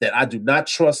that I do not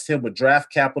trust him with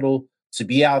draft capital to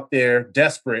be out there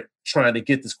desperate trying to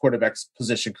get this quarterback's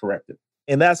position corrected.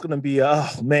 And that's going to be,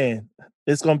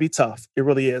 it's going to be tough. It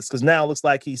really is. Because now it looks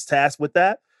like he's tasked with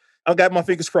that. I've got my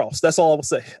fingers crossed. That's all I will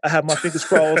say. I have my fingers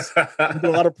crossed. I'm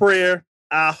doing a lot of prayer.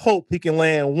 I hope he can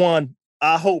land one.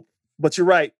 I hope. But you're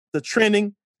right. The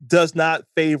trending does not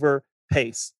favor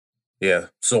Pace. Yeah.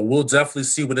 So we'll definitely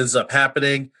see what ends up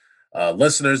happening.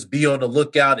 Listeners, be on the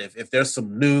lookout. If there's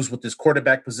some news with this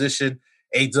quarterback position,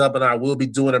 A-Dub and I will be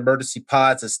doing emergency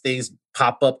pods as things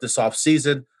pop up this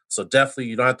offseason. So definitely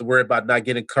you don't have to worry about not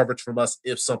getting coverage from us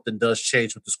if something does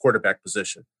change with this quarterback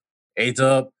position.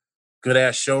 A-Dub,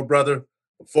 good-ass show, brother.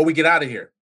 Before we get out of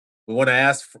here, we want to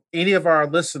ask for any of our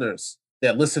listeners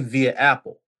that listen via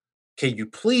Apple, can you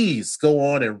please go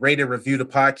on and rate and review the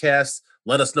podcast?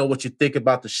 Let us know what you think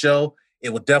about the show. It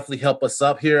will definitely help us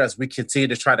up here as we continue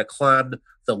to try to climb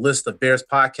the list of Bears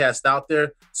podcasts out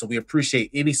there. So we appreciate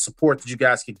any support that you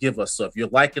guys can give us. So if you're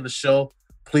liking the show,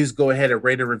 please go ahead and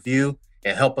rate and review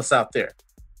and help us out there.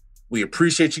 We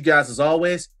appreciate you guys as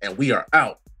always, and we are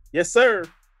out. Yes, sir.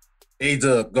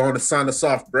 A-Dub, go on and sign us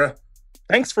off, bruh.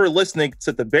 Thanks for listening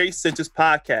to the Barry Cinches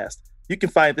podcast. You can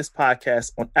find this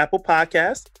podcast on Apple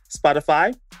Podcasts,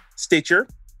 Spotify, Stitcher,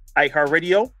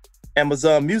 iHeartRadio,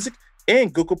 Amazon Music,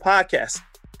 and Google Podcasts.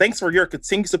 thanks for your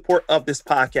continued support of this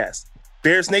podcast.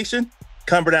 Bears Nation,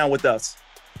 come down with us.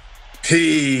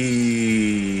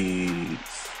 Peace.